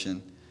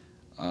condition,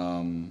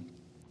 and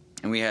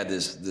we had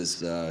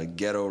this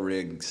ghetto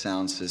rig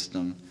sound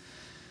system,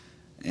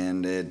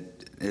 and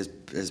it is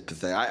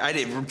pathetic. I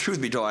didn't.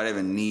 Truth be told, I didn't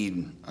even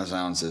need a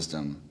sound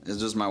system. It's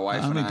just my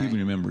wife and I. How many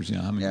people are members?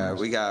 Yeah, how many? Yeah,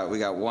 members? we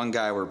got one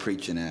guy we're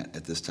preaching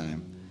at this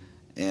time,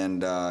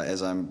 and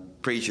as I'm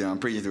preaching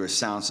through a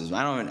sound system.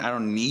 I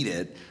don't need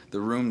it. The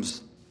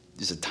room's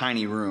just a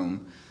tiny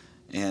room,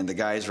 and the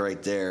guy's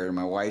right there, and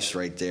my wife's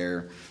right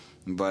there.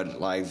 But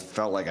I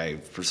felt like I,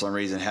 for some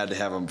reason, had to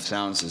have a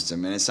sound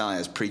system, and it sounded like I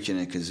was preaching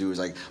it because it was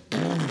like.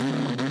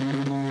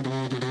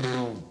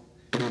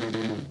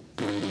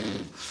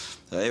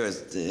 So it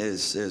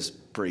was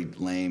pretty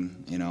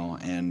lame,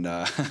 and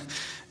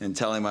and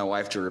telling my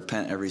wife to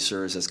repent every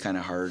service, that's kind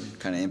of hard,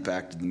 kind of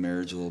impacted the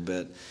marriage a little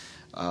bit.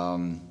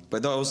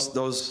 But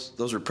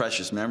those were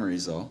precious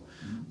memories, though.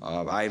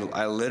 I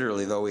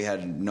literally, though we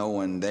had no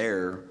one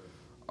there,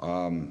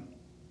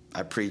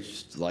 I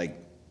preached like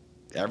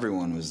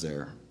everyone was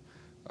there.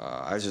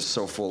 I was just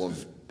so full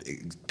of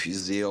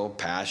zeal,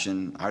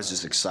 passion. I was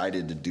just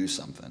excited to do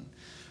something.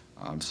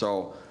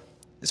 So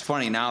it's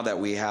funny now that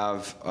we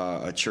have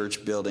a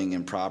church building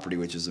and property,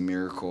 which is a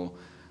miracle.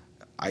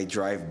 I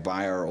drive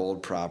by our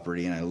old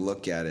property and I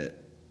look at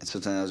it, and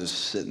sometimes I'll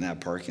just sit in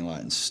that parking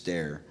lot and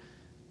stare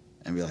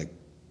and be like,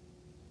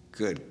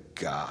 good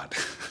God,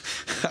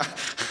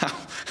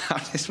 how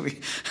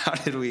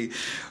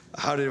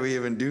did we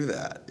even do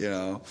that,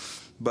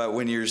 But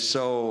when you're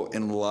so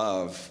in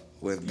love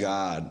with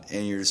God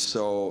and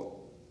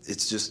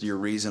it's just your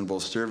reasonable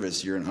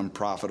service, you're an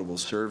unprofitable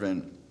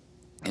servant,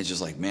 it's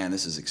just like, man,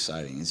 this is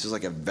exciting. It's just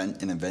like an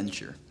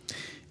adventure.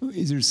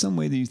 Is there some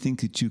way that you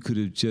think that you could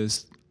have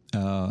just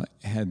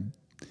had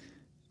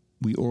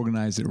we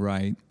organized it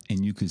right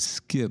and you could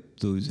skip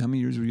those. How many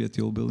years were you at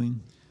the old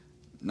building?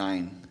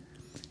 9.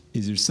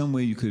 Is there some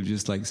way you could have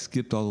just like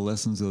skipped all the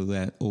lessons of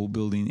that old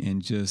building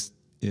and just,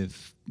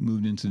 if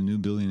moved into the new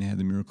building and had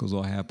the miracles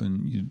all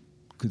happen,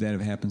 could that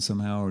have happened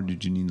somehow, or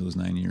did you need those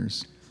 9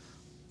 years?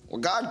 Well,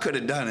 God could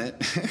have done it.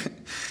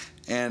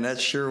 And that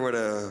sure would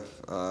have,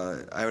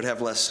 I would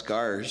have less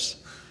scars.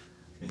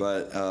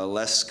 But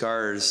less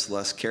scars,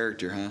 less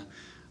character, huh?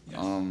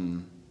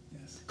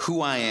 Yes.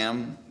 Who I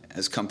am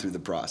has come through the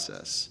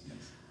process.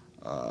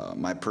 Yes.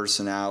 My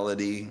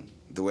personality,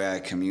 the way I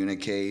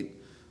communicate,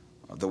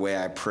 the way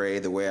I pray,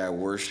 the way I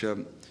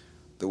worship,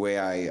 the way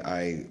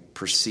I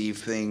perceive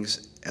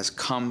things has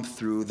come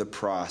through the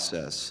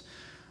process.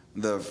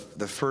 The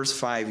first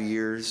 5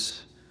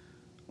 years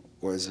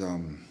was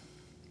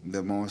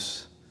the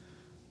most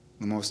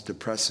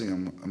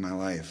depressing of my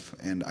life.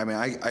 And I mean,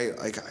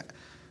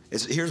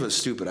 here's what's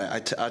stupid. I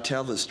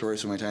tell this story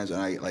so many times,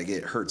 and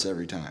it hurts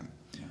every time.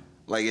 Yeah.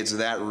 Like, it's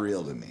that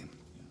real to me.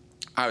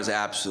 Yeah. I was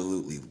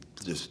absolutely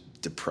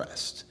just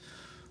depressed.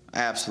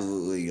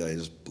 Absolutely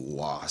just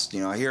lost.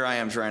 Here I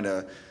am trying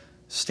to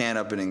stand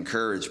up and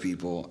encourage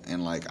people,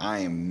 and I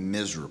am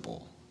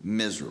miserable.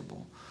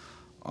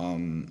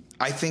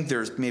 I think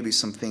there's maybe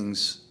some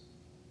things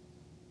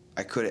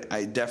I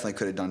definitely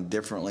could have done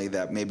differently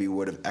that maybe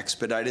would have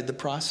expedited the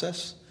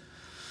process.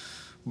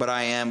 But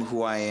I am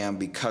who I am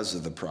because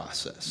of the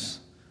process.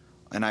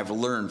 Yeah. And I've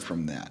learned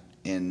from that.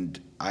 And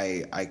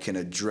I can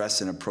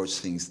address and approach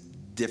things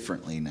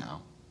differently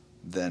now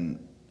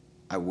than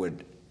I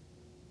would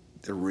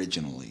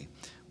originally.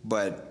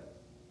 But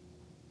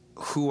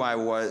who I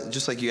was,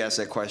 just like you asked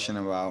that question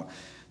about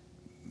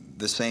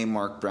the same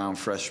Mark Brown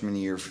freshman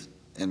year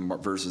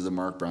versus the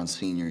Mark Brown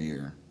senior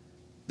year,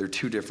 they're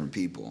two different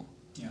people.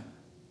 Yeah.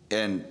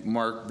 And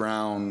Mark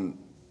Brown,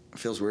 it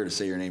feels weird to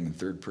say your name in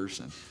third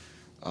person.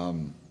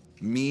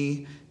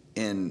 Me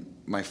in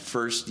my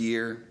first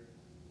year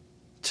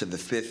to the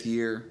 5th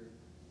year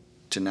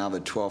to now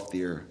the 12th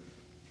year,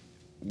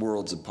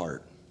 worlds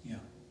apart. Yeah.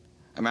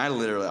 I mean,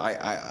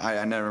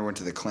 I never went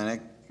to the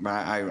clinic, but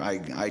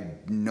I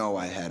know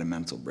I had a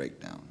mental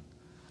breakdown.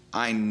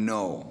 I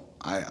know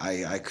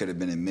I could have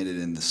been admitted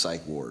in the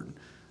psych ward.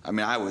 I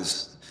mean, I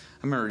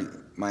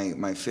remember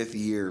my 5th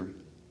year,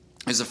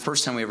 it was the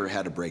first time we ever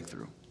had a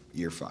breakthrough,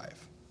 year 5.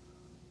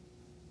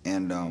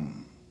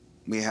 And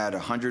we had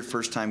 100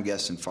 first-time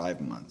guests in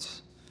 5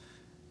 months.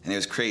 And it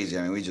was crazy.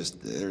 I mean,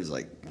 there's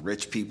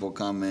rich people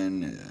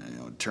coming,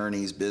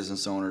 attorneys,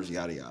 business owners,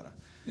 yada, yada.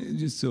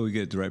 Just so we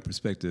get the right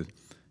perspective,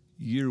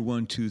 year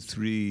 1, 2,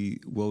 3,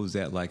 what was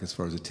that like as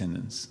far as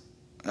attendance?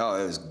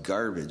 Oh, it was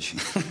garbage.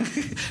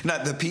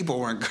 Not the people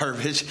weren't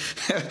garbage,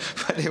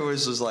 but it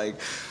was just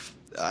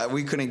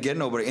we couldn't get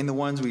nobody. And the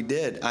ones we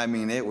did, I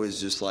mean, it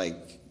was just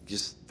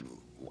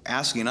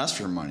asking us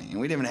for money, and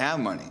we didn't even have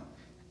money.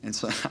 And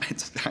so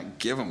I'd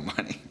give them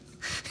money.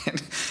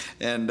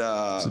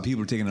 So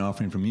people were taking an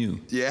offering from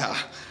you? Yeah.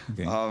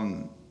 Okay.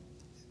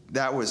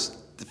 That was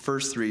the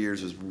first 3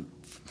 years,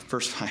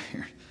 first 5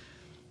 years.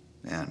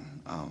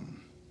 Man,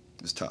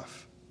 it was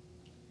tough.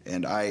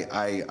 And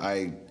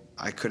I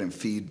couldn't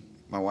feed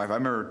my wife. I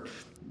remember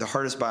the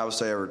hardest Bible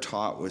study I ever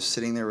taught was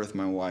sitting there with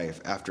my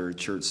wife after a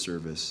church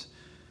service,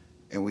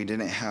 and we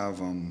didn't have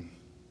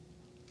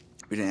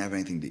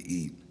anything to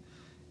eat.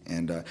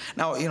 And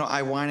now,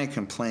 I whine and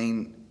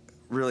complain.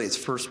 Really, it's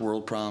first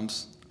world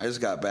problems. I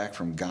just got back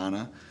from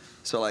Ghana.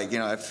 So,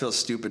 I feel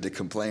stupid to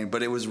complain,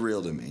 but it was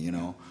real to me,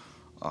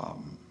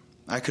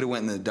 I could have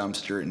went in the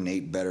dumpster and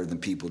ate better than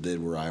people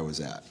did where I was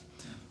at.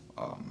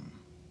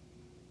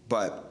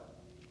 But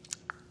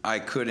we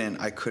didn't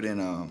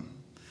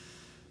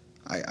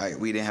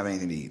have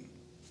anything to eat.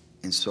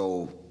 And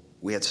so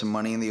we had some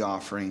money in the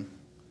offering,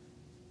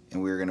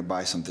 and we were going to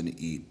buy something to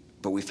eat.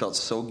 But we felt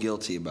so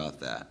guilty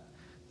about that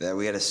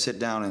we had to sit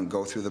down and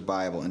go through the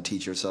Bible and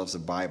teach ourselves a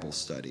Bible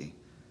study,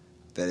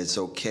 that it's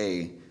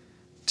okay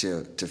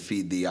to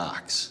feed the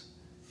ox.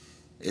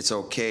 It's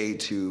okay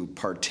to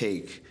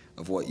partake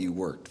of what you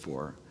worked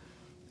for.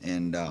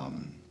 And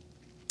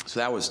so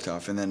that was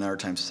tough. And then our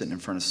time sitting in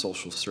front of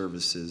social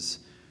services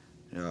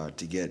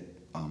to get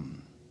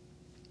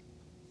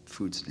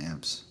food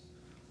stamps.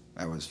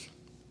 That was,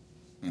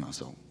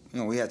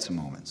 we had some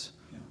moments.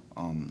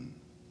 Yeah.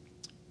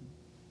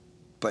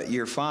 But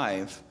year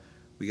 5,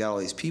 we got all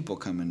these people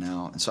coming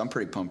now, and so I'm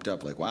pretty pumped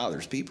up, wow,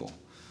 there's people.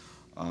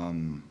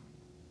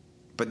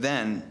 But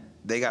then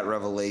they got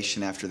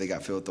revelation after they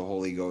got filled with the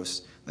Holy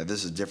Ghost that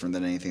this is different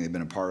than anything they've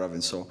been a part of.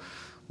 And so,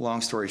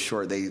 long story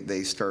short,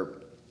 they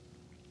start,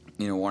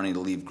 wanting to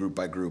leave group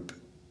by group.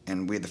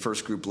 And we had the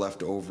first group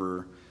left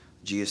over,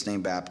 Jesus'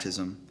 name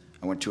baptism.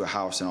 I went to a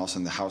house, and all of a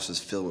sudden the house is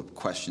filled with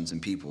questions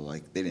and people.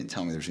 They didn't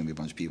tell me there's going to be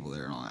a bunch of people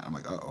there and all that. I'm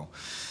like, uh-oh.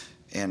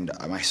 And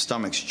my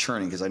stomach's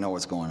churning because I know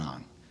what's going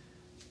on.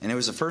 And it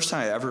was the first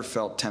time I ever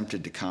felt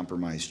tempted to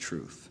compromise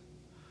truth.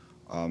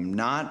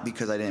 Not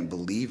because I didn't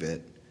believe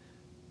it,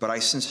 but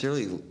I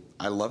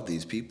love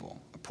these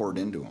people. I poured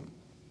into them.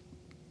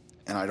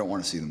 And I don't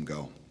want to see them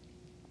go.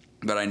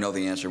 But I know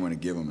the answer I'm going to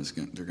give them is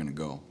they're going to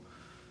go.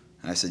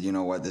 And I said, you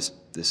know what, this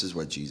is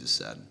what Jesus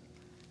said.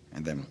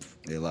 And then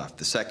they left.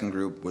 The second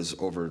group was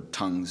over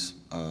tongues,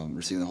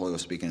 receiving the Holy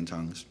Ghost, speaking in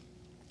tongues.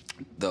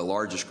 The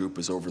largest group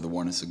was over the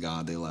oneness of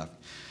God. They left.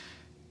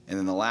 And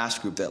then the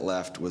last group that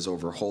left was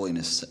over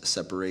holiness,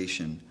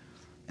 separation.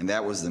 And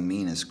that was the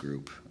meanest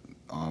group.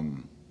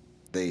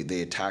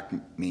 They attacked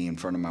me in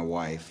front of my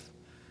wife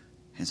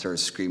and started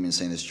screaming and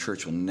saying, this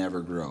church will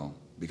never grow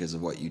because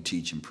of what you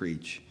teach and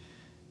preach.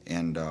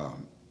 And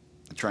I'm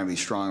trying to be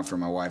strong for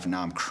my wife, and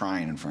now I'm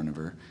crying in front of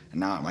her. And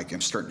now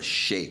I'm starting to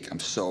shake.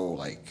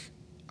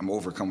 I'm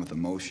overcome with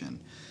emotion.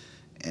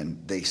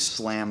 And they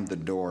slam the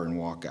door and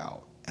walk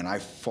out. And I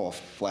fall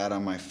flat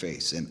on my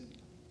face, and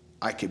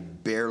I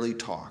could barely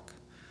talk.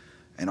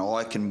 And all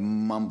I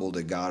can mumble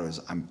to God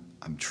was, I'm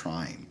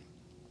trying.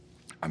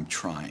 I'm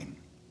trying.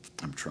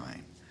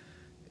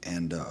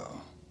 And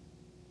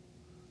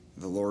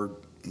the Lord,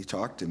 he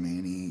talked to me,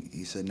 and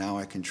he said, now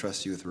I can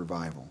trust you with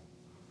revival.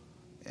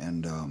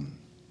 And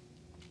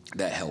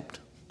that helped.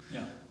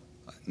 Yeah.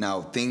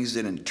 Now, things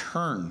didn't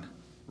turn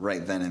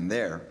right then and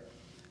there,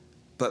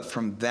 but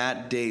from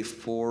that day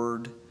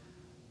forward,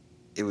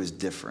 it was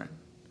different.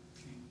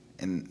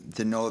 And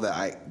to know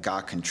that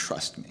God can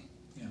trust me.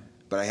 Yeah.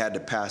 But I had to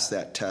pass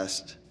that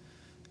test,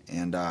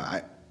 and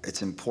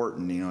it's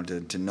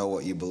important, to know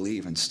what you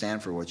believe and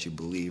stand for what you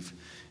believe.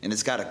 And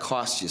it's got to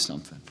cost you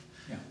something.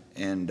 Yeah.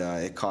 And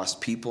it cost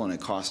people and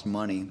it cost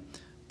money,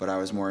 but I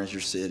was more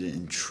interested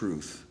in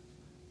truth.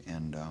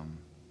 And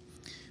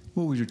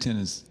what was your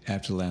attendance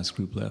after the last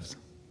group left?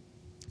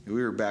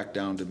 We were back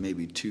down to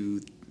maybe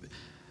if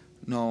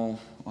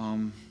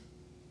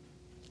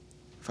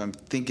I'm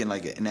thinking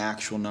like an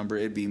actual number,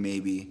 it'd be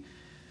maybe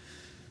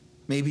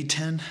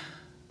 10,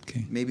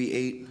 okay, maybe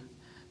 8.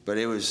 But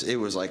it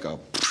was like a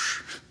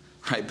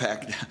right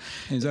back down.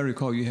 And as I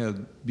recall, you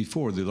had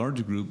before, the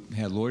larger group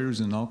had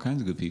lawyers and all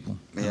kinds of good people.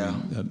 Yeah.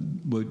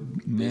 What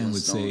man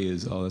would say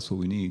is, that's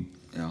what we need.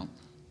 Yeah.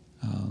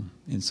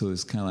 And so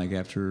it's kind of like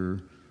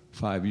after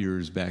 5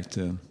 years back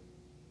to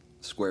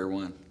square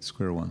one.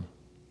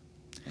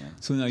 Yeah.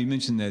 So now you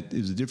mentioned that it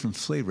was a different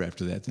flavor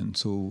after that then.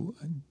 So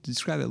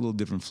describe that little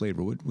different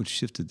flavor. What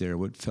shifted there?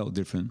 What felt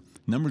different?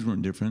 Numbers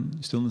weren't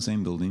different. Still in the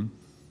same building.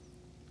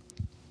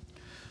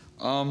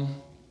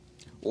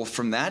 Well,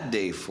 from that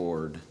day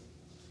forward,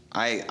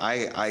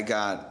 I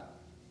got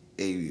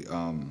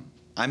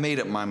I made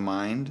up my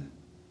mind.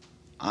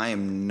 I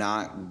am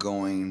not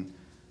going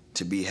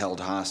to be held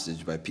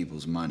hostage by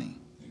people's money.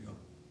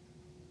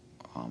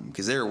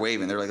 Because they were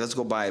waving. They were like, let's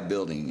go buy a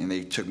building. And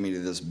they took me to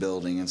this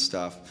building and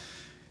stuff.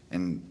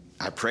 And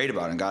I prayed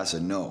about it, and God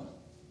said no.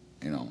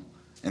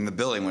 And the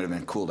building would have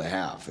been cool to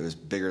have. It was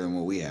bigger than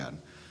what we had.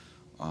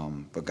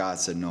 But God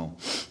said no.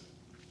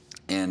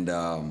 And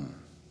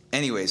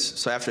anyways,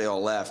 so after they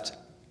all left,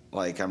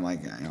 I'm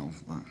like, I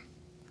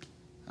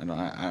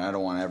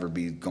don't want to ever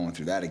be going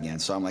through that again.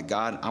 So I'm like,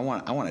 God, I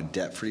want a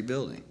debt-free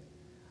building.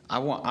 I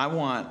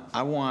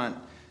want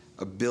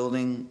a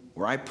building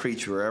where I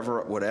preach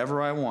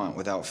whatever I want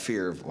without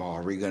fear of,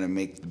 are we going to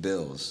make the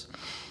bills?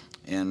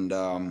 And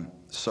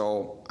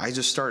so I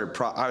just started.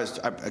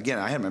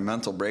 I had my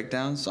mental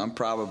breakdown, so I'm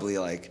probably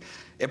like,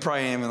 it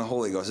probably ain't even the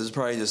Holy Ghost. It's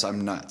probably just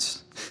I'm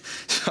nuts.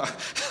 So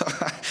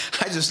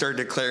I just started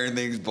declaring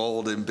things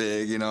bold and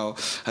big. I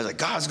was like,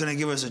 God's going to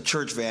give us a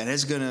church van.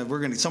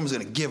 Someone's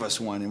going to give us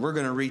one, and we're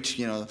going to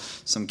reach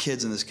some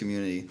kids in this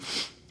community.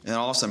 And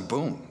all of a sudden,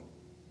 boom,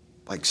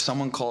 like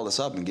someone called us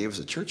up and gave us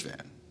a church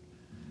van.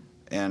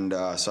 And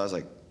so I was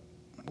like,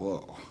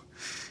 whoa.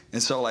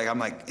 And so I'm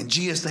like, in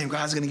Jesus' name,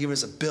 God's going to give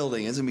us a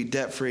building. It's going to be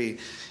debt-free.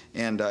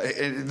 And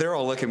they're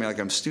all looking at me like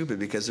I'm stupid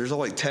because there's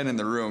only 10 in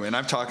the room. And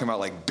I'm talking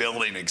about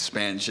building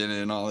expansion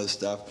and all this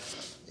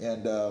stuff.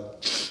 And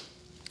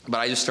but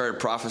I just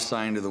started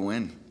prophesying to the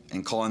wind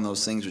and calling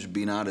those things which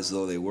be not as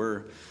though they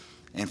were.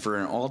 And for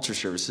an altar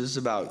service, this is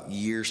about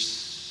year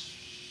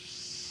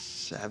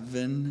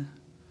 7.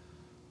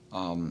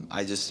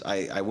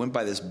 I went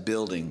by this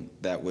building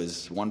that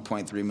was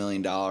 $1.3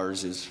 million.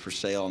 It was for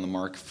sale on the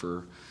market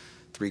for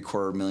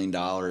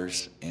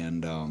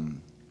 $750,000,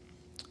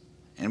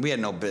 and we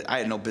had I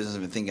had no business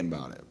even thinking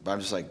about it. But I'm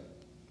just like,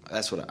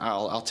 that's what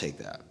I'll take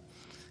that.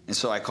 And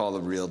so I call the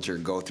realtor,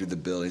 go through the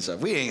building, stuff.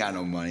 We ain't got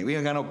no money, we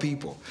ain't got no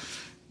people.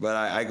 But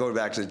I go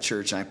back to the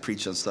church and I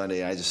preach on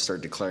Sunday. And I just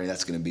start declaring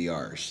that's going to be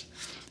ours.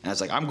 And I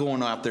was like, I'm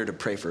going out there to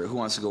pray for it. Who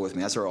wants to go with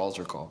me? That's our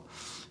altar call.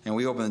 And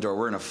we open the door.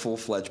 We're in a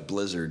full-fledged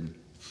blizzard,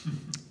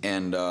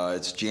 and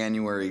it's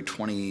January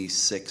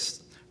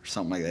 26th or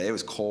something like that. It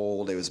was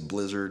cold. It was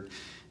blizzard.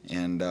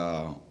 And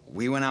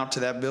we went out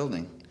to that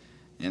building,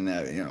 and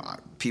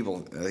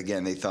people,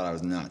 again, they thought I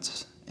was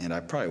nuts, and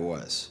I probably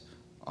was.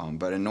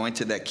 But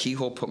anointed that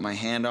keyhole, put my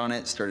hand on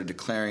it, started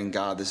declaring,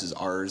 God, this is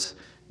ours,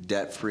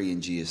 debt-free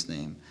in Jesus'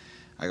 name.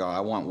 I go,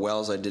 I want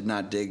wells I did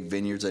not dig,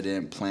 vineyards I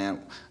didn't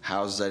plant,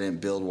 houses I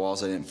didn't build,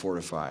 walls I didn't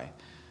fortify.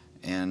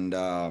 And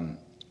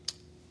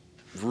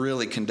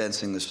really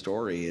condensing the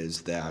story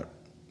is that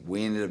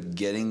we ended up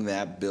getting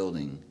that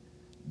building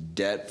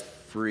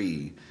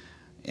debt-free.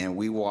 And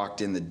we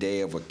walked in the day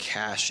of a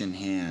cash in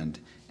hand,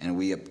 and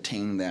we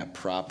obtained that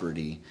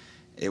property.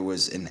 It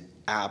was an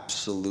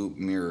absolute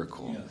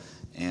miracle. Yes.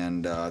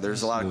 And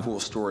there's a lot of cool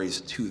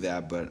stories to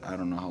that, but I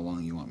don't know how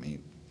long you want me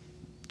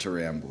to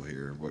ramble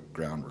here, what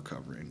ground we're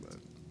covering. But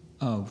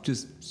Oh,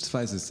 just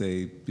suffice to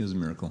say, it was a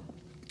miracle.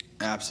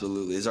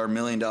 absolutely. It's our $1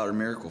 million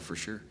miracle for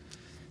sure.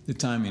 The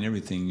timing,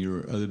 everything.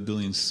 Your other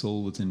buildings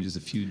sold within just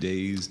a few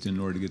days in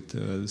order to get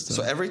the other stuff.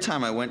 So every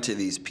time I went to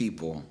these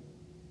people,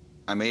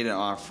 I made an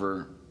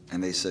offer,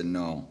 and they said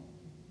no.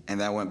 And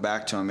then I went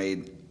back to them, I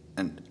made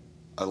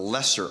a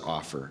lesser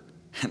offer,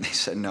 and they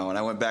said no. And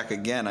I went back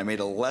again, I made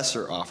a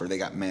lesser offer. They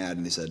got mad,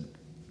 and they said,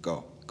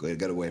 go ahead,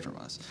 get away from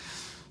us.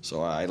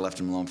 So I left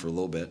them alone for a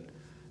little bit.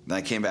 Then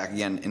I came back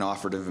again and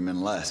offered them in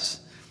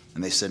less,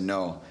 and they said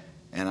no.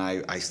 And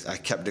I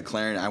kept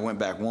declaring. I went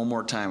back one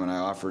more time, and I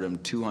offered them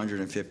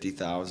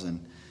 $250,000,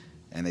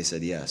 and they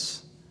said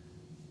yes.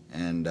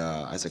 And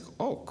I was like,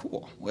 oh,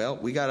 cool. Well,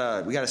 we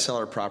gotta sell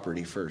our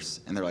property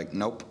first. And they're like,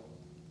 nope,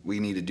 we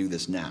need to do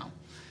this now.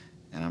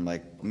 And I'm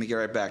like, let me get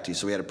right back to you.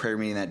 So we had a prayer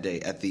meeting that day.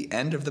 At the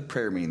end of the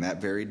prayer meeting,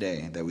 that very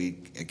day that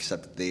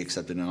they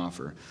accepted an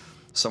offer,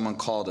 someone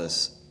called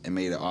us and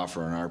made an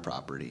offer on our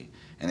property.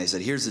 And they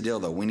said, here's the deal,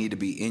 though. We need to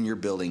be in your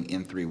building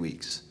in 3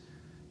 weeks.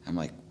 I'm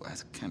like, well,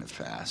 that's kind of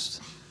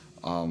fast.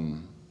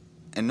 And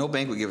no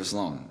bank would give us a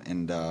loan.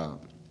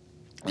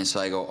 And so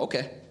I go,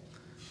 okay.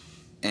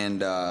 And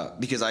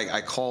because I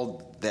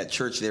called that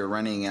church, they were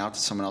renting out to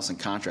someone else in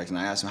contract, and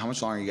I asked them, how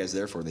much longer are you guys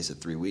there for? They said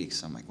 3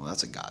 weeks. I'm like, well,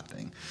 that's a God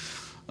thing.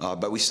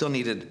 But we still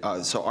needed,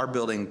 so our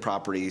building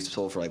property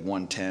sold for like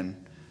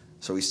 110.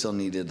 So we still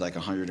needed like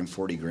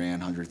 140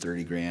 grand,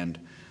 130 grand.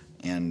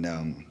 And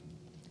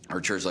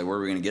our church was like, where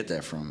are we going to get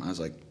that from? I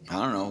was like, I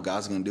don't know.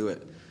 God's going to do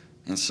it.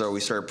 And so we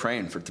started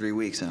praying for 3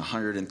 weeks, and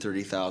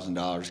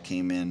 $130,000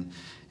 came in,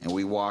 and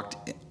we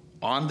walked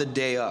on the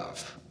day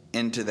of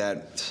into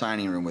that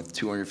signing room with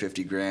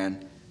 250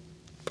 grand.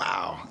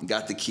 Wow.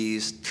 Got the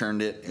keys,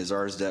 turned it. It was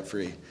ours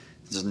debt-free.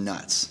 It's just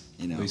nuts,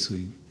 you know. Way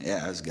sweet.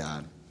 Yeah, it was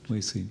God. Way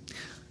sweet.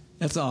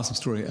 That's an awesome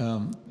story.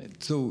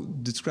 So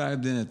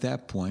describe then at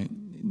that point,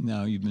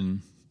 now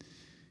you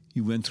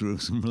went through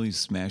some really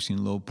smashing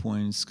low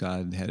points.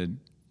 God had to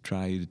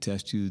try you to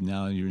test you.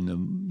 Now you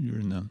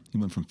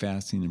went from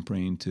fasting and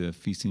praying to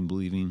feasting,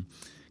 believing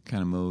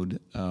kind of mode.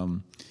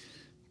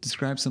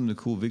 Describe some of the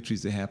cool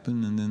victories that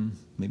happened, and then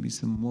maybe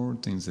some more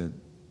things that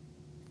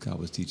God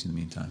was teaching in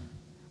the meantime.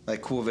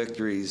 Like cool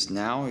victories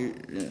now?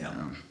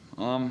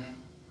 And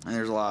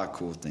there's a lot of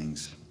cool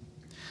things.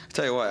 I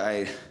tell you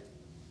what,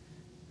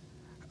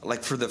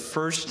 like for the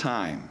first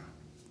time,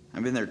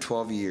 I've been there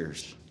 12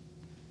 years,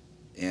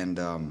 and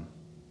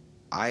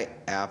I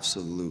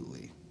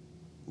absolutely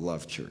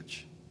love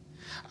church.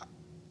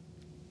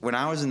 When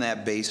I was in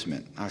that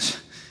basement,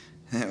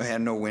 we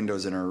had no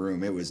windows in our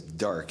room. It was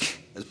dark.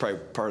 It was probably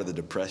part of the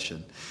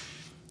depression.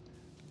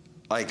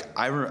 Like,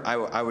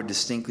 I would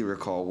distinctly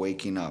recall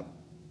waking up.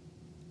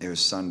 It was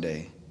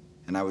Sunday,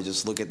 and I would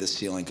just look at the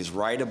ceiling, because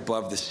right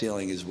above the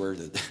ceiling is where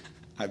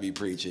I'd be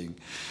preaching.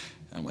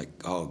 And I'm like,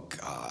 oh,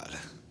 God.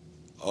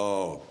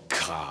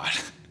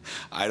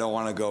 I don't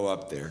want to go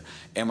up there.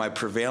 And my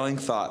prevailing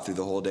thought through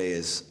the whole day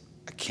is,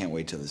 I can't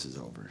wait till this is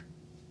over.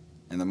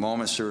 And the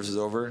moment service is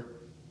over,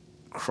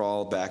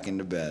 crawl back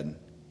into bed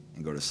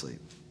and go to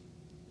sleep.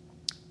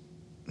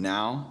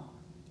 Now,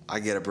 I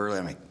get up early,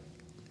 I'm like,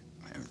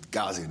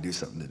 God's going to do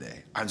something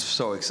today. I'm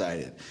so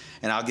excited.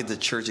 And I'll get the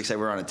church excited.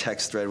 We're on a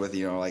text thread with,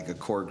 like a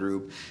core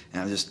group,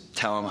 and I'm just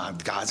telling them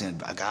God's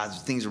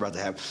things are about to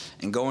happen.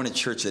 And going to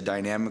church, the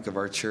dynamic of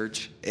our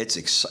church, it's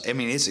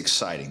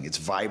exciting. It's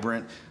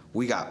vibrant.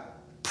 We got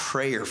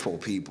prayerful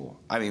people.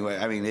 I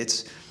mean,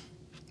 it's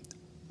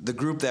the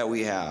group that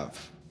we have.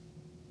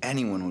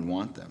 Anyone would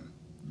want them.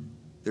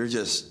 They're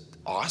just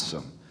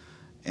awesome.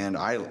 And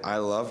I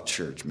love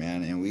church,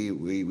 man. And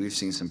we've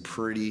seen some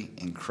pretty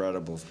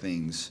incredible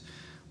things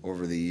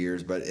over the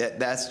years. But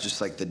that's just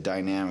like the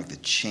dynamic, the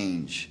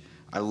change.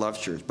 I love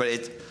church.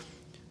 But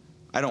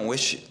I don't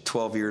wish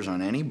 12 years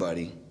on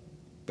anybody.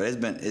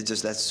 But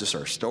that's just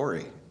our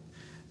story.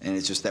 And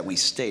it's just that we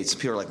stayed. Some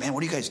people are like, man,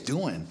 what are you guys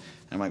doing? And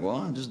I'm like, well,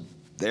 I'm just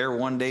there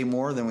one day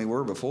more than we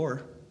were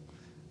before.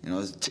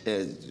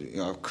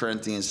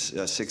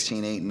 Corinthians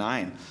 16, 8,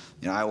 9.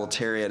 I will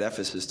tarry at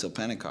Ephesus till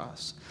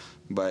Pentecost.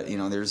 But,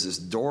 there's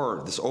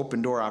this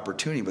open door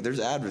opportunity, but there's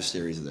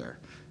adversaries there.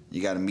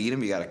 You got to meet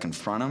them, you got to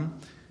confront them,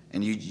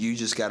 and you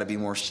just got to be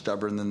more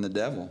stubborn than the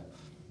devil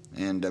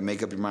and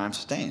make up your mind to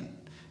staying.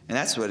 And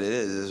that's what it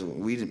is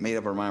we made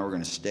up our mind we're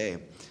going to stay.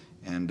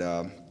 And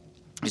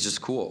it's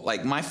just cool.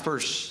 Like my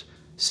first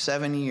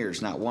 7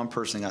 years, not one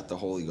person got the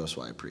Holy Ghost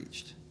while I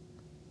preached.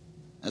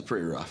 That's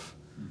pretty rough.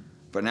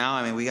 But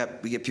now, we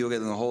get people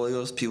getting the Holy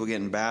Ghost, people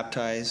getting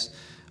baptized.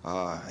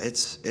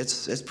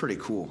 It's pretty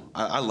cool.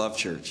 I love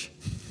church.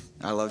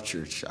 I love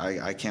church.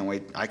 I can't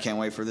wait. I can't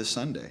wait for this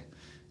Sunday.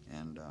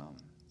 And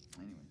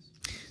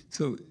anyways.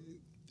 So,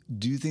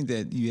 do you think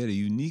that you had a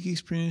unique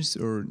experience,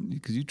 or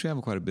because you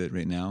travel quite a bit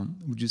right now,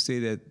 would you say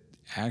that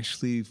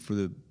actually for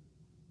the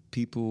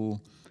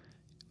people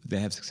they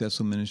have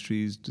successful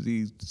ministries. Do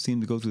they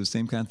seem to go through the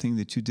same kind of thing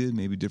that you did?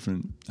 Maybe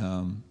different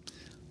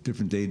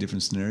day,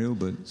 different scenario,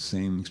 but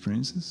same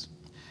experiences?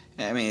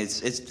 I mean,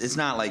 it's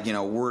not like,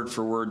 word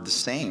for word the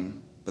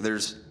same, but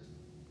there's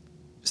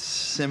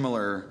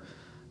similar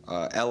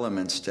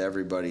elements to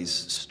everybody's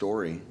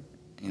story.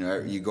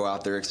 You go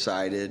out there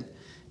excited,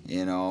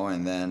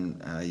 and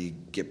then you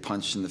get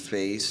punched in the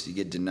face, you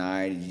get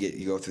denied,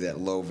 you go through that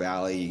low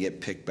valley, you get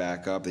picked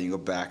back up, then you go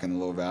back in the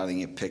low valley,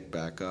 and you get picked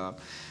back up.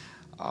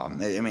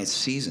 It's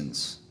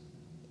seasons.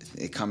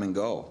 They come and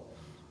go.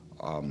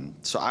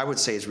 So I would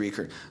say it's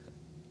recurring.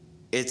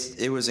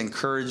 It was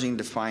encouraging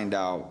to find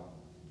out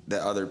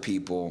that other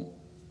people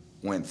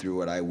went through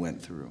what I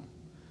went through.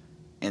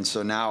 And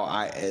so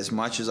now, as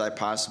much as I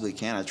possibly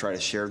can, I try to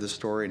share the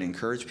story and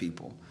encourage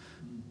people,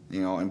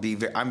 and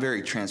I'm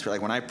very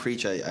transparent. Like when I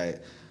preach, a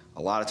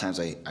lot of times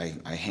I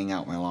hang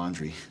out my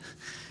laundry.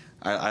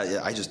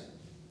 I just,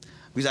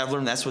 because I've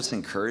learned that's what's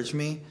encouraged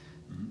me,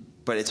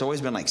 but it's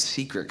always been like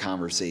secret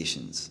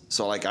conversations.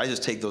 So like I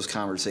just take those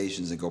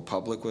conversations and go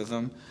public with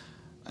them,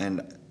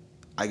 and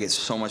I get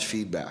so much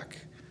feedback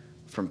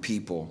from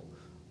people.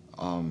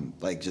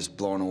 Like just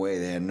blown away.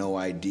 They had no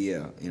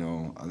idea,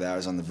 that I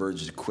was on the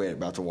verge to quit,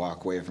 about to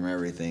walk away from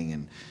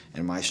everything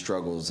and my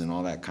struggles and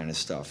all that kind of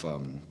stuff.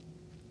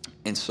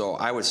 And so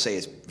I would say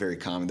it's very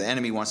common. The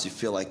enemy wants you to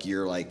feel like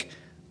you're like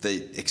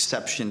the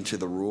exception to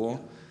the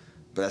rule,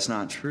 but that's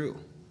not true.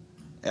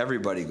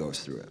 Everybody goes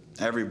through it.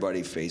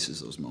 Everybody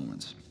faces those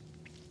moments.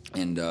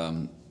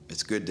 And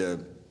it's good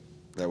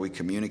that we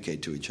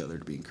communicate to each other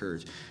to be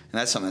encouraged.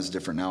 And that's something that's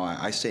different now.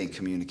 I stay in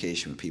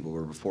communication with people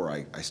where before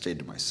I stayed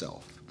to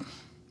myself.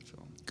 So.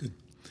 Good.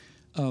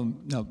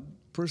 Now,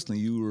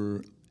 personally, you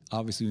were,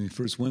 obviously, when you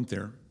first went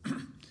there,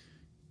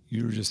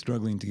 you were just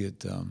struggling to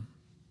get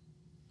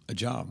a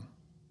job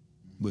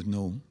with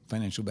no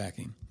financial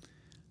backing.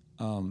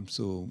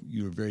 So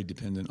you were very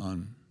dependent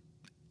on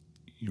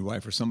your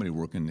wife or somebody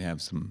working to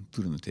have some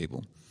food on the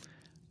table.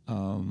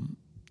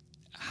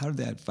 How did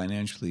that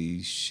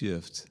financially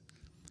shift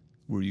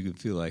where you could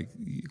feel like,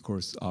 of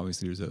course,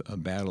 obviously there's a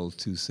battle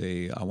to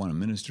say, I want to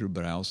minister,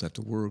 but I also have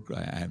to work.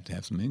 I have to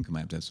have some income. I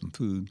have to have some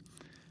food.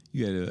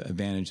 You had an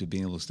advantage of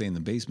being able to stay in the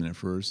basement at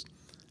first.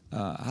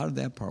 How did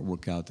that part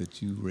work out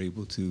that you were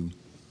able to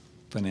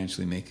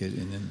financially make it,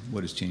 and then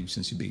what has changed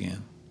since you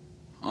began?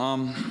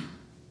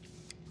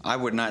 I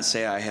would not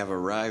say I have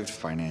arrived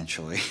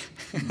financially.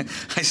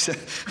 I said,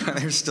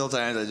 there's still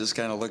times I just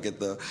kind of look at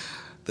the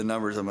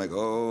numbers. I'm like,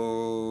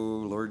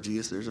 oh, Lord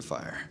Jesus, there's a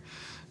fire.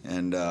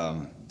 And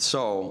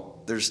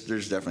so there's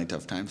definitely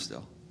tough times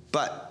still.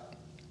 But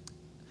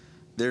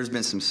there's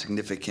been some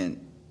significant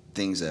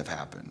things that have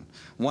happened.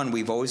 One,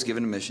 we've always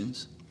given to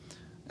missions.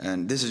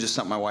 And this is just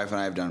something my wife and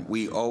I have done.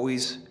 We've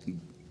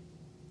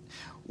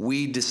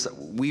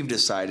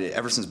decided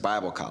ever since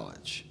Bible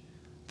college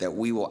that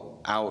we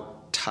will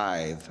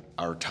out-tithe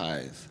our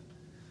tithe.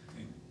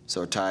 Okay.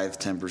 So tithe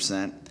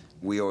 10%.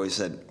 We always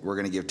said we're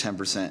going to give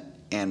 10%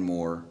 and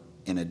more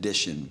in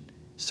addition.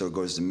 So it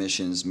goes to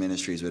missions,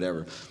 ministries,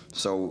 whatever.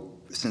 So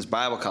since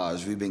Bible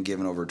college, we've been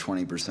giving over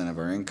 20% of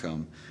our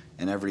income.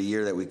 And every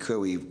year that we could,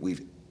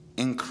 we've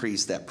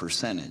increased that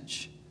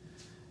percentage.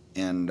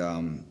 And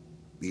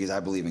because I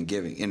believe in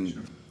giving.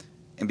 And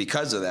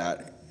because of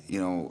that,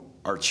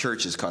 our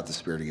church has caught the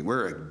spirit again.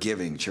 We're a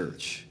giving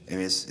church. I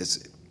mean,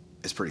 it's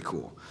pretty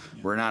cool.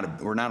 Yeah.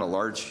 We're not a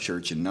large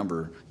church in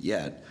number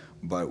yet,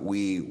 but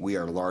we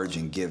are large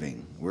in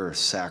giving. We're a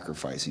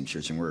sacrificing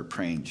church, and we're a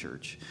praying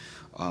church.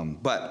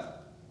 But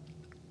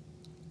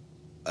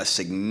a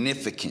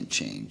significant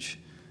change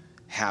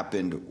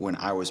happened when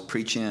I was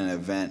preaching at an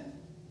event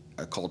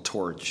called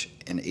Torch,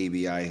 an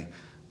ABI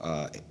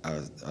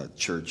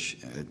church,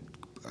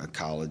 a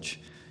college,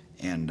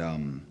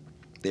 and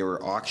they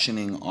were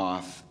auctioning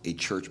off a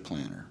church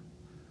planner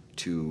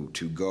to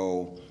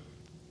go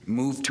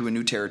move to a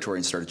new territory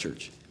and start a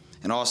church.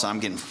 And also,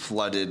 I'm getting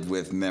flooded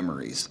with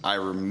memories. I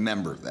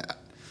remember that.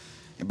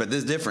 But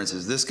the difference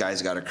is this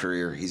guy's got a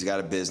career, he's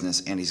got a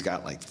business, and he's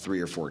got like 3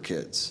 or 4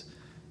 kids.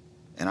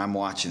 And I'm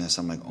watching this,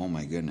 I'm like, oh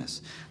my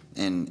goodness.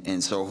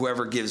 And so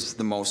whoever gives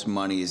the most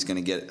money is going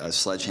to get a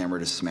sledgehammer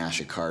to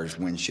smash a car's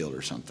windshield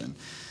or something.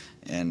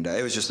 And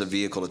it was just a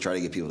vehicle to try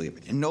to get people to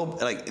give. And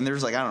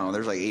there's like, I don't know,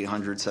 there's like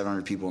 800,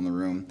 700 people in the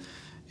room.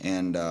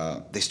 And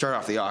they start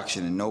off the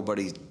auction and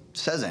nobody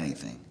says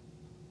anything.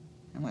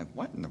 I'm like,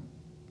 what in the?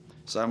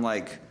 So I'm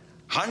like,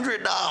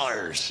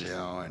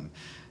 $100,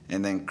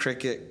 and then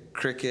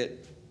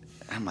cricket.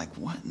 I'm like,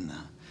 what in the?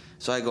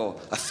 So I go,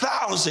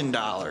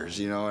 $1,000,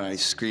 and I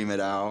scream it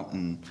out.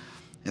 And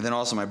then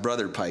also my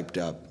brother piped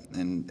up,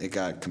 and it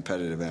got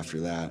competitive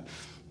after that.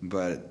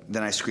 But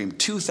then I screamed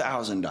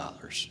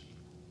 $2,000.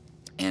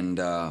 And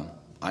Did you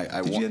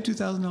have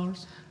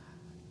 $2,000?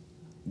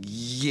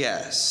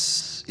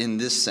 Yes, in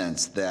this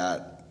sense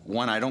that,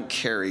 one, I don't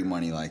carry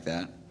money like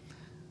that,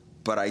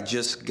 but I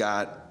just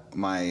got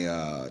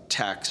my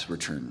tax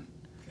return,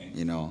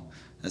 okay.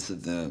 That's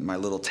my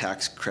little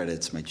tax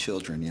credits, my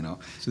children,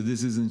 So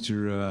this isn't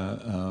your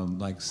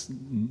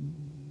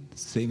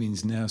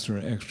savings nest or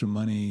extra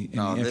money?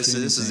 No, this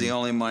is the anything?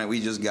 only money. We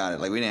just got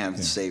it. Like, we didn't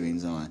have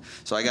savings on it.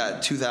 So I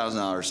got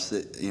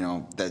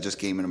 $2,000, that just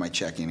came into my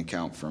checking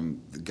account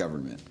from the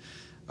government,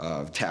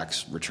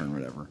 tax return,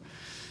 whatever.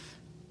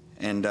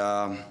 And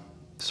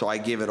so I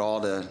gave it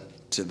all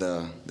to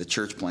the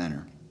church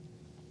planner.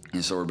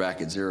 And so we're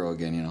back at zero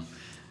again,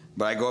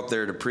 But I go up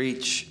there to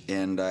preach,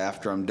 and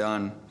after I'm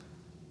done,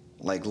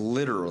 like,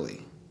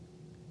 literally,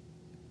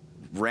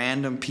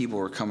 random people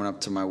were coming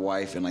up to my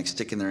wife and, like,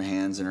 sticking their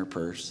hands in her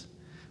purse.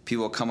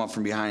 People will come up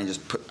from behind and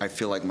just I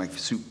feel like my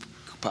soup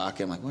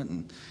pocket. I'm like, what?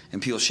 And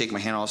people shake my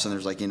hand. All of a sudden,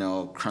 there's, like,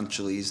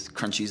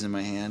 crunchies in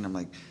my hand. I'm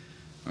like,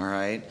 all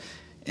right.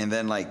 And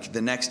then, like,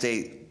 the next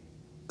day,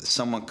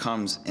 someone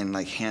comes and,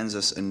 like, hands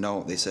us a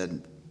note. They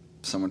said,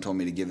 someone told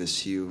me to give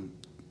this to you.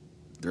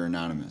 They're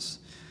anonymous.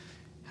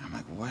 And I'm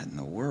like, what in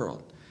the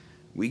world?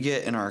 We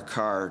get in our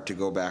car to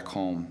go back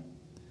home,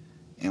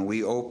 and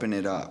we open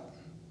it up,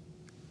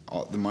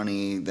 all the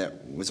money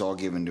that was all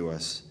given to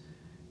us,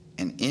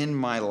 and in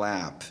my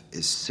lap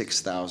is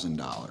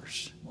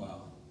 $6,000.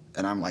 Wow.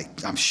 And I'm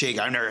like, I'm shaking.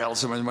 I've never held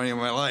so much money in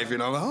my life,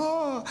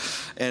 Oh.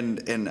 And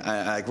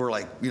we're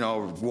like,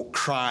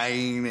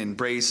 crying,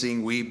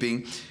 embracing,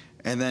 weeping.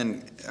 And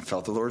then I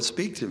felt the Lord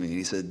speak to me.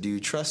 He said, do you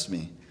trust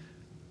me?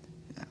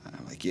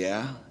 I'm like,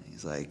 yeah.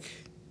 He's like,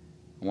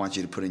 I want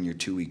you to put in your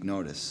 2-week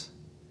notice.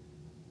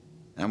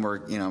 And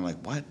I'm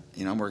like, what?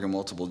 I'm working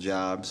multiple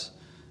jobs.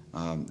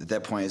 At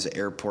that point, it's an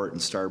airport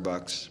and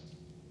Starbucks.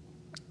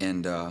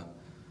 And I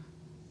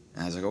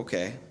was like,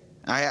 okay.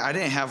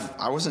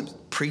 I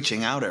wasn't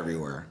preaching out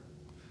everywhere.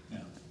 Yeah.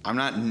 I'm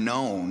not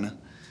known.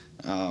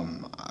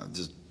 I'm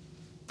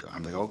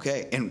like,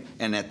 okay.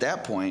 And at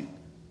that point,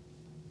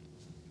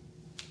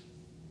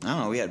 I don't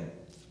know, we had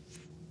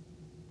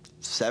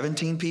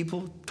 17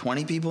 people,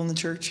 20 people in the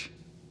church.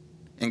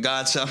 And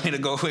God told me to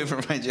go away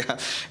from my job,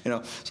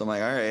 So I'm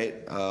like, all right,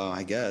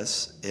 I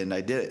guess. And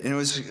I did it. And it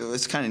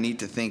was kind of neat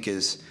to think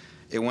it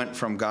went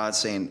from God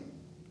saying,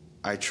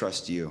 I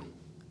trust you.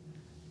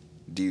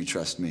 Do you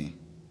trust me?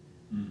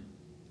 Mm.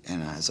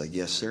 And I was like,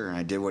 yes, sir. And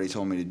I did what he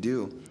told me to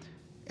do.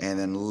 And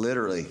then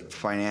literally,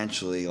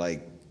 financially,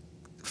 like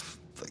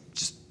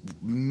just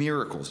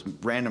miracles,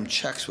 random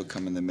checks would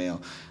come in the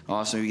mail.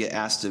 Also, we get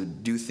asked to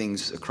do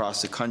things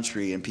across the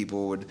country, and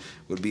people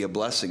would be a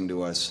blessing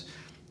to us.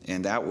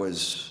 And that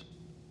was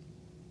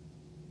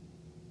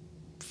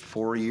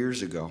 4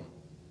 years ago.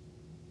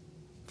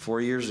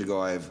 4 years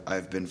ago,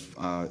 I've been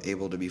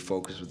able to be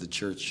focused with the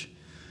church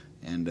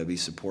and be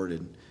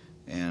supported.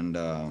 And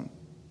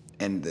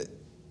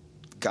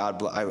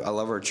God, I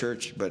love our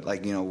church, but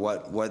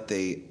what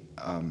they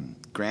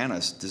grant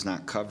us does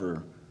not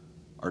cover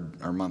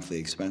our monthly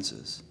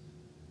expenses.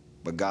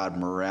 But God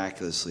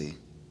miraculously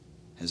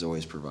has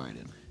always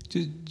provided.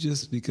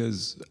 Just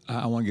because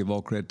I want to give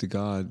all credit to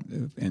God,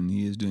 and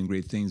He is doing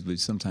great things, but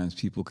sometimes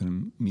people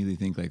can immediately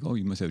think like, oh,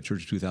 you must have a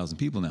church of 2,000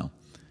 people now.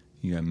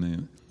 You got a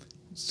million.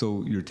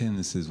 So your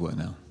attendance is what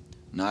now?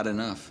 Not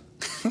enough.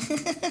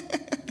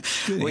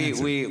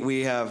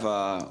 We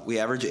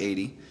average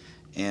 80,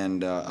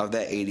 and of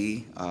that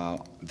 80,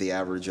 the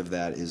average of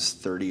that is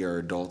 30 are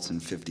adults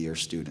and 50 are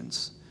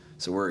students.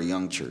 So we're a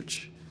young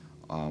church.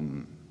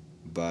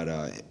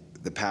 But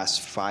the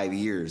past 5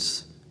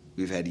 years,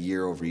 we've had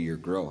year-over-year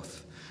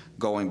growth.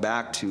 Going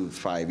back to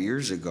 5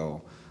 years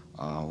ago,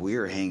 we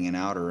were hanging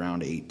out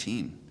around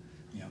 18.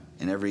 Yeah.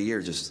 And every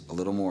year, just a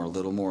little more, a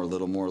little more, a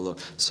little more, a little.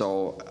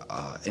 So,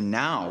 and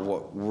now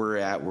what we're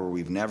at where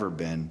we've never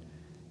been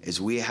is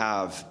we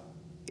have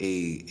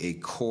a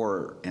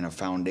core and a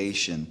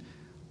foundation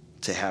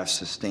to have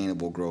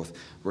sustainable growth.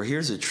 Where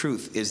here's the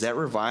truth, is that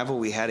revival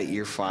we had at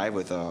year 5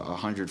 with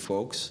 100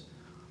 folks,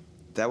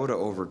 that would have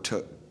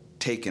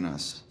overtaken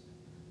us.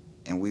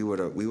 And we would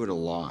have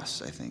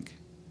lost, I think.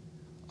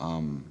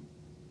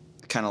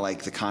 Kind of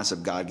like the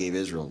concept God gave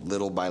Israel,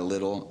 little by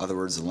little. In other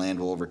words, the land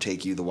will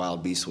overtake you, the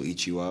wild beasts will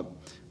eat you up,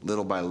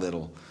 little by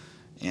little.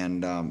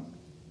 And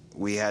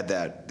we had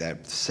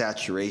that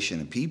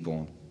saturation of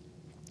people,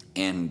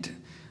 and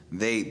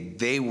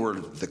they were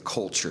the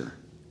culture.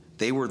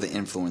 They were the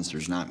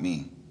influencers, not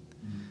me.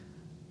 Mm-hmm.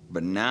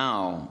 But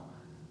now,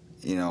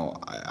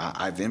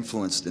 I've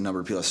influenced a number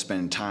of people. I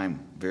spend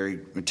time, very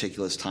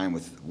meticulous time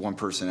with one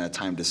person at a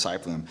time,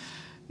 discipling them.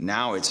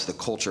 Now it's the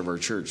culture of our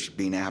church,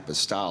 being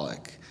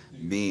apostolic,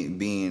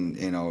 being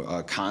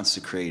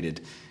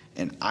consecrated,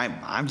 and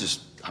I'm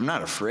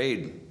not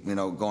afraid,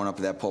 going up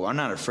to that pulpit. I'm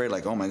not afraid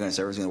like, oh my goodness,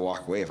 everyone's going to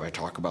walk away if I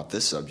talk about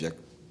this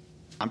subject.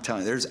 I'm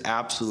telling you, there's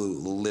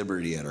absolute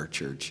liberty at our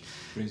church,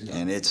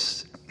 and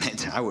it's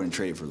I wouldn't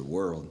trade it for the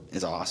world.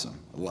 It's awesome.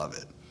 I love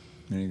it.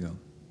 There you go.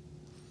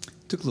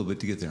 Took a little bit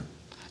to get there.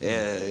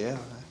 Yeah.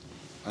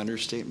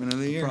 Understatement of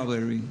the year.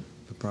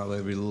 Probably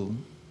every little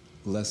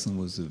lesson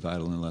was a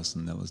vital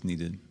lesson that was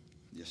needed.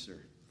 Yes, sir.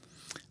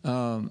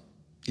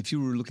 If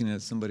you were looking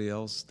at somebody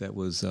else that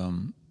was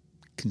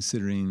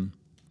considering,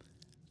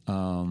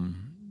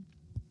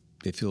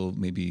 they feel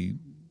maybe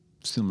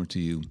similar to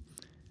you,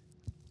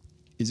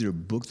 is there a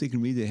book they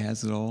can read that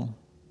has it all?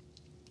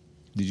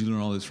 Did you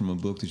learn all this from a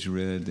book that you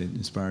read that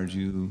inspired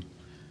you?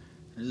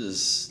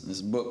 There's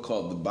this book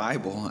called the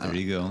Bible. There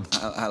you go.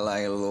 I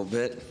like it a little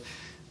bit.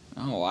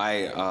 Oh,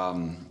 I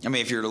mean,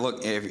 if you're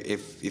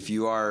if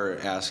you are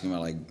asking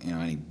about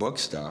any book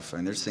stuff,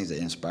 and there's things that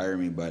inspire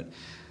me, but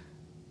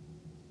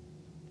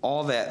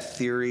all that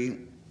theory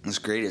is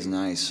great, is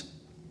nice,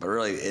 but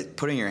really,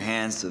 putting your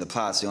hands to the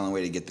plow is the only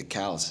way to get the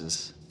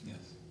calluses. Yes.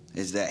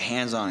 Is that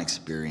hands-on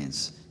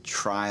experience,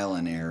 trial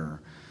and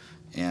error,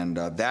 and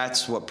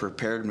that's what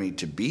prepared me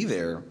to be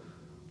there.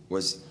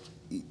 Was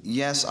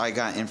yes, I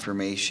got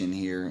information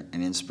here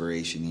and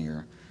inspiration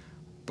here.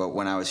 But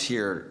when I was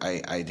here,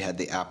 I had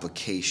the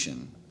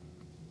application.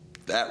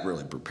 That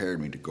really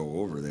prepared me to go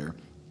over there.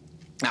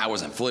 I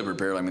wasn't fully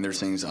prepared. I mean, there's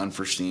things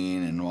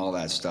unforeseen and all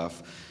that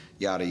stuff,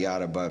 yada,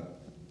 yada, but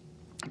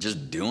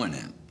just doing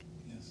it.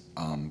 Yes.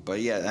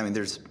 But yeah, I mean,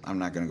 I'm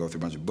not going to go through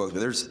a bunch of books,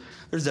 but there's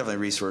definitely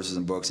resources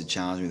and books that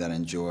challenge me, that I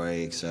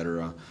enjoy, et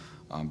cetera.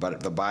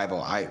 But the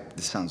Bible,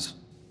 this sounds,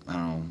 I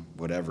don't know,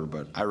 whatever,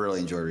 but I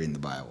really enjoy reading the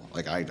Bible.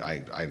 Like,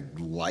 I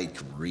like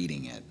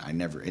reading it.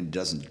 It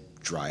doesn't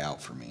dry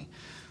out for me.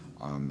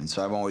 And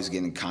so I'm always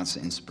getting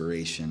constant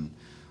inspiration,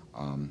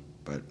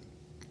 but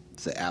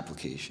it's the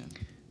application.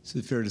 So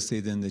it's fair to say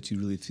then that you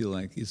really feel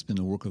like it's been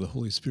the work of the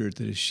Holy Spirit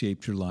that has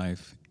shaped your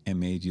life and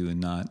made you, and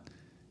not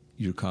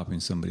you're copying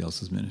somebody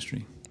else's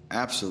ministry?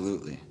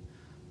 Absolutely.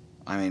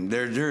 I mean,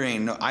 there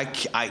ain't no, I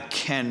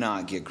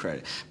cannot get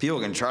credit.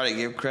 People can try to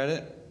give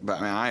credit, but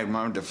I mean,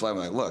 I'm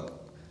deflecting, like,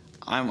 look,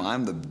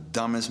 I'm the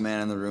dumbest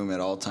man in the room at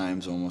all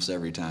times, almost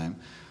every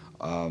time.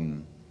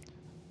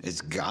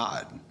 It's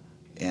God.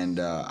 And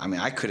I mean,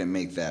 I couldn't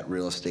make that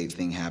real estate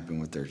thing happen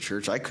with their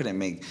church. I couldn't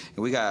make.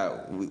 We've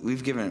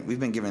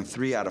been given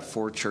 3 out of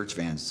 4 church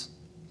vans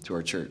to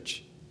our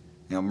church,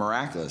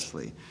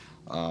 miraculously,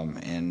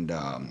 and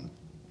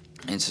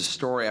it's a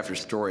story after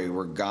story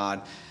where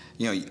God,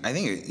 I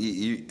think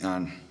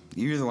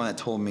you're the one that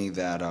told me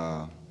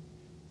that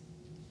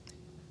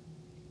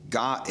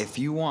God, if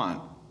you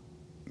want,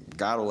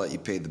 God will let you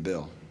pay the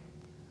bill,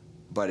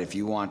 but if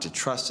you want to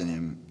trust in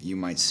Him, you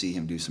might see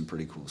Him do some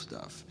pretty cool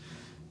stuff.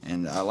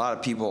 And a lot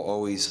of people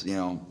always,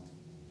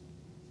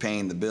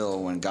 paying the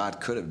bill when God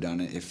could have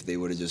done it if they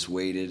would have just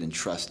waited and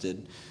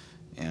trusted.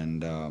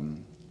 And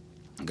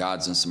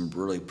God's done some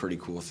really pretty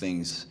cool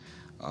things.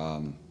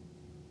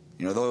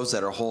 Those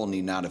that are whole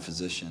need not a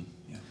physician.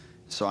 Yeah.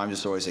 So I'm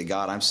just always say,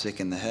 God, I'm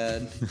sick in the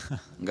head.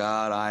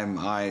 God,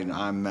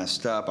 I'm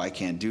messed up. I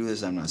can't do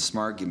this. I'm not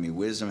smart. Give me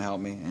wisdom.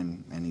 Help me.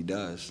 And He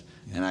does.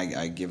 Yeah. And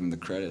I give Him the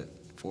credit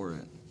for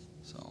it.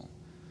 So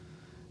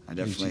I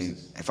definitely,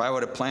 if I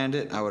would have planned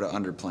it, I would have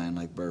underplanned,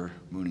 like Burr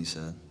Mooney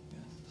said. Yeah.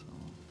 So,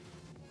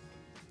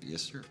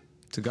 yes, sir.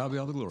 To God be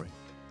all the glory.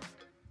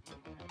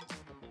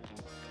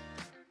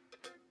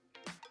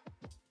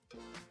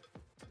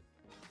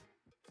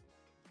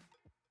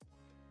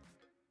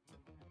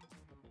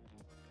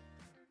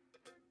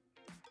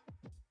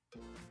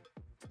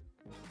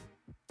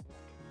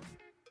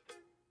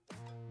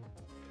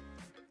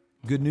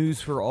 Good news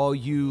for all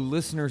you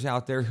listeners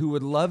out there who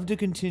would love to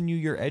continue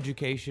your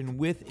education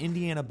with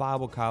Indiana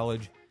Bible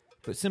College,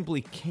 but simply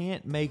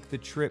can't make the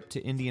trip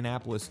to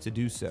Indianapolis to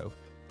do so.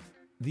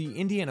 The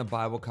Indiana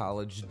Bible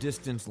College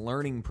Distance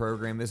Learning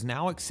Program is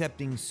now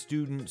accepting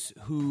students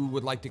who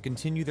would like to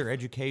continue their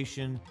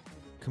education,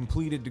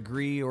 complete a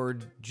degree, or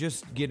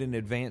just get an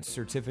advanced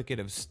certificate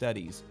of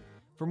studies.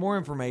 For more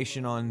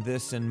information on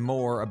this and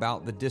more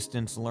about the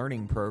Distance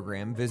Learning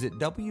Program, visit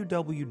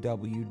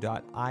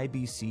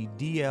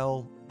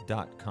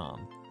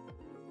www.ibcdl.com.